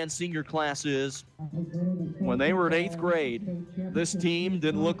 7-man senior class is. When they were in 8th grade, this team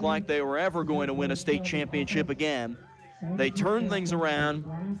didn't look like they were ever going to win a state championship again. They turned things around,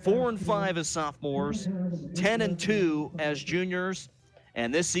 4-5 as sophomores, 10-2 as juniors,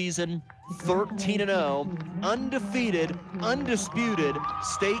 And this season, 13-0, undefeated, undisputed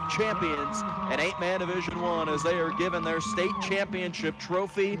state champions in 8-man Division I as they are given their state championship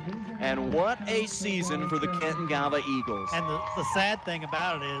trophy. And what a season for the Canton Galva Eagles. And the sad thing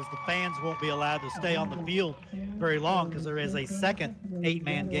about it is the fans won't be allowed to stay on the field very long because there is a second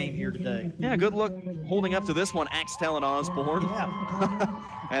 8-man game here today. Yeah, good luck holding up to this one, Axtell and Osborne. Yeah.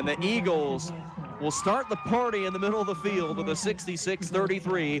 And the Eagles will start the party in the middle of the field with a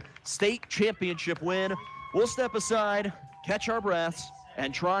 66-33 state championship win. We'll step aside, catch our breaths,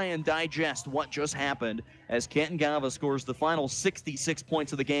 and try and digest what just happened as Canton Galva scores the final 66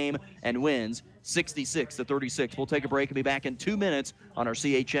 points of the game and wins 66-36. We'll take a break and be back in 2 minutes on our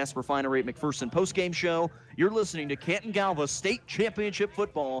CHS Refinery at McPherson postgame show. You're listening to Canton Galva State Championship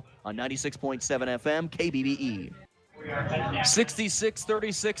Football on 96.7 FM KBBE.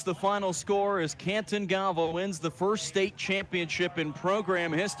 66-36, the final score as Canton Galva wins the first state championship in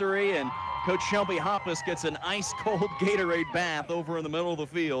program history, and Coach Shelby Hoppus gets an ice-cold Gatorade bath over in the middle of the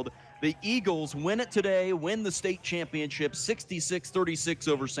field. The Eagles win it today, win the state championship 66-36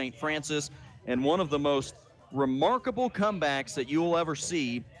 over St. Francis, and one of the most remarkable comebacks that you will ever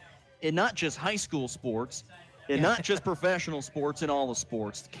see in not just high school sports, in not just professional sports, in all the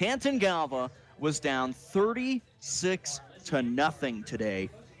sports. Canton Galva was down 36-0 today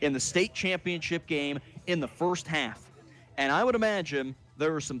in the state championship game in the first half. And I would imagine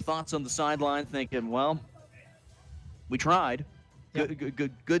there were some thoughts on the sideline thinking, well, we tried.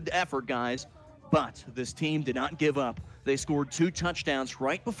 Good effort, guys. But this team did not give up. They scored 2 touchdowns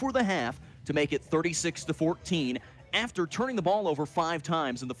right before the half to make it 36-14 after turning the ball over 5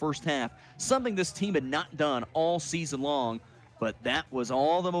 times in the first half, something this team had not done all season long. But that was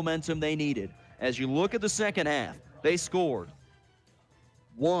all the momentum they needed. As you look at the second half, they scored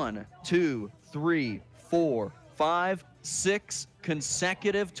 1, 2, 3, 4, 5, 6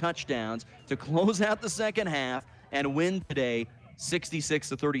 consecutive touchdowns to close out the second half and win today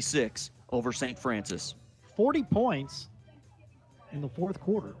 66-36 over St. Francis. 40 points in the fourth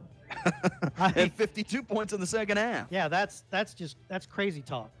quarter. And 52 points in the second half. Yeah, that's crazy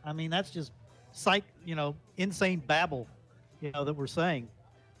talk. I mean, that's just insane babble, that we're saying.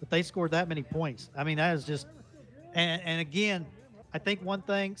 But they scored that many points. I mean, that is just and again, I think one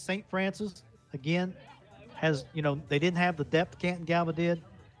thing St. Francis again has, they didn't have the depth Canton Galva did,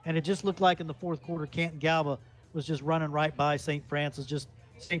 and it just looked like in the fourth quarter Canton Galva was just running right by St. Francis. Just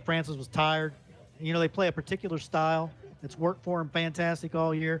St. Francis was tired. They play a particular style that's worked for them fantastic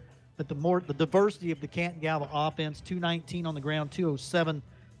all year. But the diversity of the Canton Galva offense, 219 on the ground, 207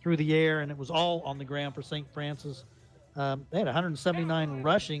 through the air, and it was all on the ground for St. Francis. They had 179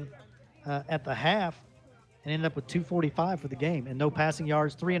 rushing at the half and ended up with 245 for the game and no passing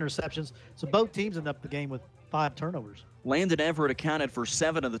yards, 3 interceptions. So both teams ended up the game with 5 turnovers. Landon Everett accounted for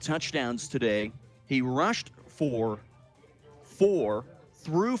 7 of the touchdowns today. He rushed for 4,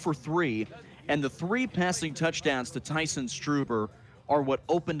 threw for 3, and the 3 passing touchdowns to Tyson Struber are what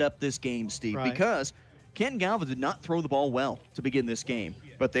opened up this game, Steve, right. Because Canton Galva did not throw the ball well to begin this game,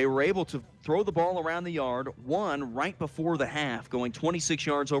 but they were able to throw the ball around the yard, one right before the half, going 26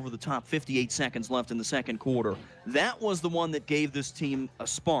 yards over the top, 58 seconds left in the second quarter. That was the one that gave this team a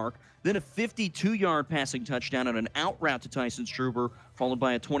spark. Then a 52-yard passing touchdown and an out route to Tyson Struber, followed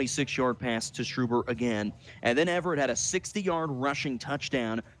by a 26-yard pass to Struber again. And then Everett had a 60-yard rushing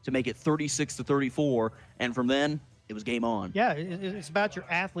touchdown to make it 36-34, and from then, it was game on. Yeah, it's about your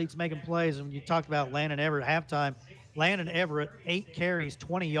athletes making plays. And when you talked about Landon Everett at halftime, Landon Everett, 8 carries,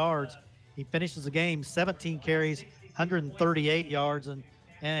 20 yards. He finishes the game, 17 carries, 138 yards.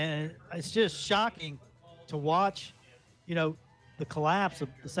 And it's just shocking to watch, the collapse of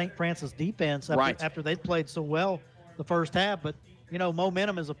the St. Francis defense after they played so well the first half. But,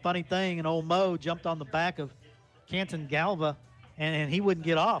 momentum is a funny thing. And old Mo jumped on the back of Canton Galva, and he wouldn't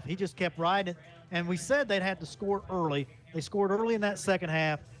get off. He just kept riding it. And we said they'd had to score early. They scored early in that second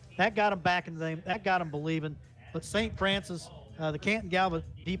half. That got them back in the game. That got them believing. But St. Francis, the Canton Galva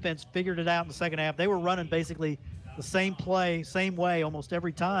defense figured it out in the second half. They were running basically the same play, same way almost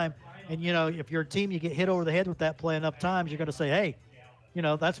every time. And, if you're a team, you get hit over the head with that play enough times, you're going to say, hey,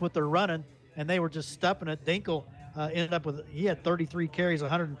 that's what they're running. And they were just stuffing it. Dinkle ended up he had 33 carries,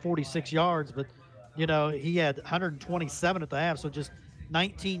 146 yards. But, he had 127 at the half. So just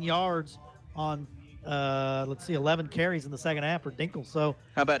 19 yards on 11 carries in the second half for Dinkle. So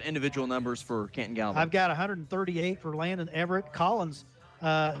how about individual numbers for Canton Galva? I've got 138 for Landon Everett. Collins,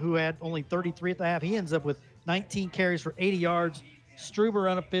 who had only 33 at the half, he ends up with 19 carries for 80 yards. Struber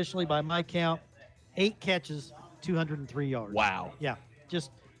unofficially, by my count, 8 catches, 203 yards. Wow. Yeah,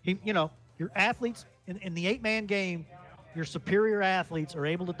 just your athletes in the 8-man game, your superior athletes are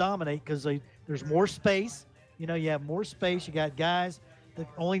able to dominate because there's more space. You know, you have more space. You got guys that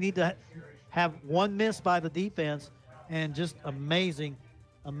only need to have one miss by the defense, and just amazing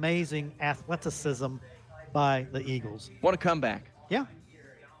athleticism by the Eagles. What a comeback. Yeah.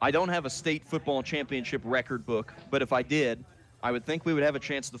 I don't have a state football championship record book, but if I did, I would think we would have a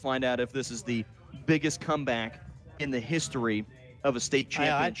chance to find out if this is the biggest comeback in the history of a state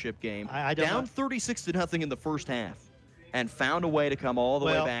championship game. I don't Down know. 36-0 in the first half and found a way to come all the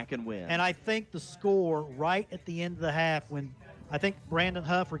way back and win. And I think the score right at the end of the half, when I think Brandon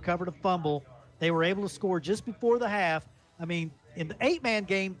Huff recovered a fumble, they were able to score just before the half. I mean, in the 8-man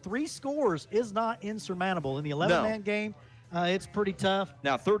game, 3 scores is not insurmountable. In the 11-man game, it's pretty tough.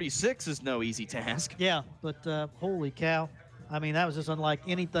 Now, 36 is no easy task. Yeah, but holy cow. I mean, that was just unlike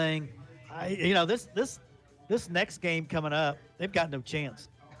anything. This next game coming up, they've got no chance.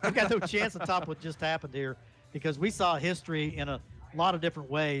 They've got no chance to top what just happened here, because we saw history in a lot of different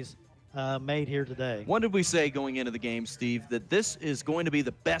ways made here today. What did we say going into the game, Steve? That this is going to be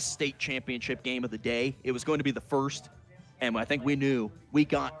the best state championship game of the day. It was going to be the first, and I think we knew we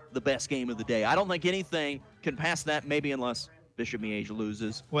got the best game of the day. I don't think anything can pass that, maybe unless Bishop Miege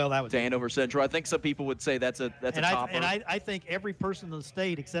loses. Well, that was to Andover Central. I think some people would say that's a topper. I think every person in the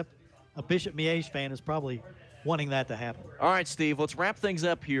state except a Bishop Miege fan is probably wanting that to happen. All right, Steve, let's wrap things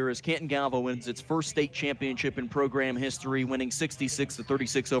up here as Canton Galva wins its first state championship in program history, winning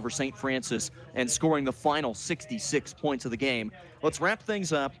 66-36 over St. Francis and scoring the final 66 points of the game. Let's wrap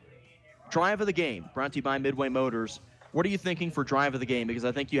things up. Drive of the game, brought to you by Midway Motors. What are you thinking for drive of the game? Because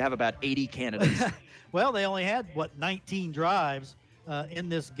I think you have about 80 candidates. Well, they only had, 19 drives in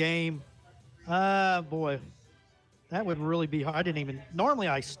this game. Boy, that would really be hard. Normally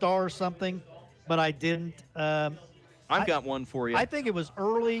I star something, but I didn't. I've got one for you. I think it was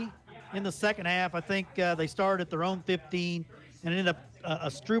early in the second half. I think they started at their own 15 and ended up a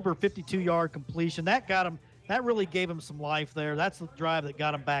Struber 52-yard completion. That got them. That really gave them some life there. That's the drive that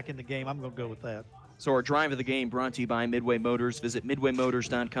got them back in the game. I'm going to go with that. So our drive of the game brought to you by Midway Motors. Visit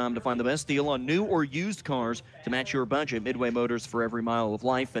midwaymotors.com to find the best deal on new or used cars to match your budget. Midway Motors for every mile of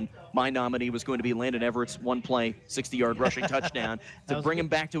life. And my nominee was going to be Landon Everett's one-play, 60-yard rushing touchdown to bring him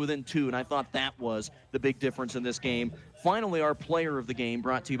back to within 2. And I thought that was the big difference in this game. Finally, our player of the game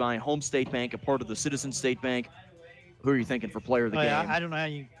brought to you by Home State Bank, a part of the Citizen State Bank. Who are you thinking for player of the game? I don't know how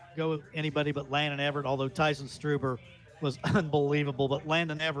you go with anybody but Landon Everett, although Tyson Struber was unbelievable. But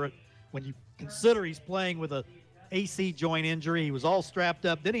Landon Everett, when you consider he's playing with a AC joint injury, he was all strapped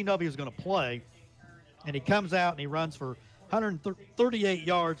up, didn't even know if he was going to play, and he comes out and he runs for 138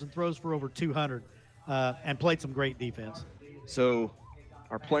 yards and throws for over 200 and played some great defense. So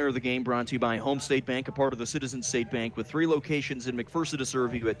our player of the game brought to you by Home State Bank, a part of the Citizen State Bank, with 3 locations in McPherson to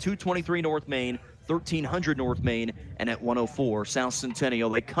serve you at 223 North Main, 1300 North Main, and at 104 South Centennial.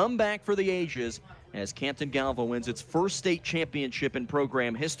 They come back for the ages as Canton Galva wins its first state championship in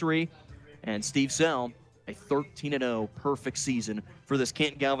program history. And Steve Sell, a 13-0 perfect season for this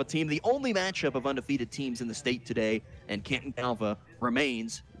Canton Galva team. The only matchup of undefeated teams in the state today, and Canton Galva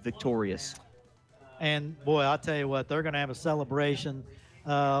remains victorious. And, boy, I'll tell you what, they're going to have a celebration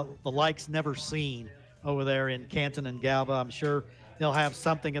the likes never seen over there in Canton and Galva. I'm sure they'll have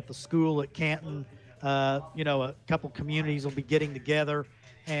something at the school at Canton. A couple communities will be getting together.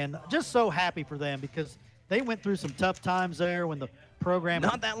 And just so happy for them because they went through some tough times there when the program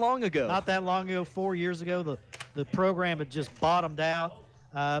not that long ago, 4 years ago, the program had just bottomed out.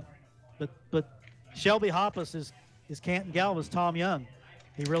 But Shelby Hoppus is Canton Galva's Tom Young.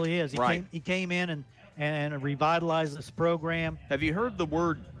 He really is. He came in and revitalized this program. Have you heard the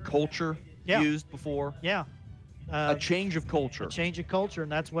word culture used before? Yeah. A change of culture. A change of culture,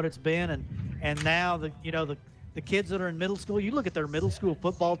 and that's what it's been. And now the kids that are in middle school, you look at their middle school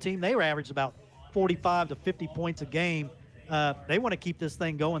football team, they were averaged about 45 to 50 points a game. They want to keep this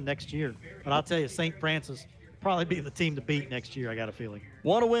thing going next year. But I'll tell you, St. Francis probably be the team to beat next year, I got a feeling.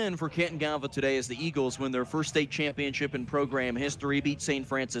 What a win for Canton Galva today as the Eagles win their first state championship in program history, beat St.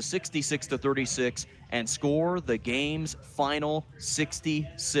 Francis 66-36, and score the game's final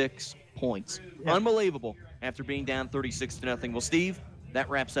 66 points. Yep. Unbelievable after being down 36-0. Well, Steve, that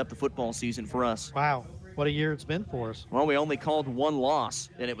wraps up the football season for us. Wow, what a year it's been for us. Well, we only called one loss,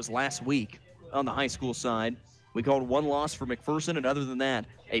 and it was last week on the high school side. We called one loss for McPherson, and other than that,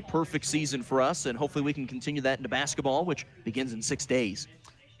 a perfect season for us, and hopefully we can continue that into basketball, which begins in 6 days.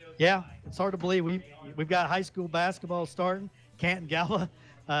 Yeah, it's hard to believe. We've got high school basketball starting. Canton Galva,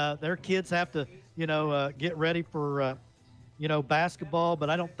 their kids have to, get ready for, basketball, but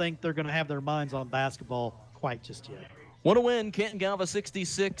I don't think they're going to have their minds on basketball quite just yet. What a win, Canton Galva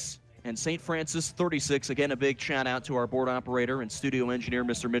 66 and St. Francis 36. Again, a big shout out to our board operator and studio engineer,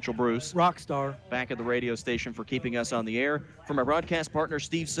 Mr. Mitchell Bruce. Rockstar. Back at the radio station for keeping us on the air. From our broadcast partner,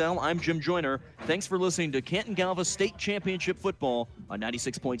 Steve Sell, I'm Jim Joyner. Thanks for listening to Canton Galva State Championship Football on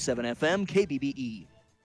 96.7 FM KBBE.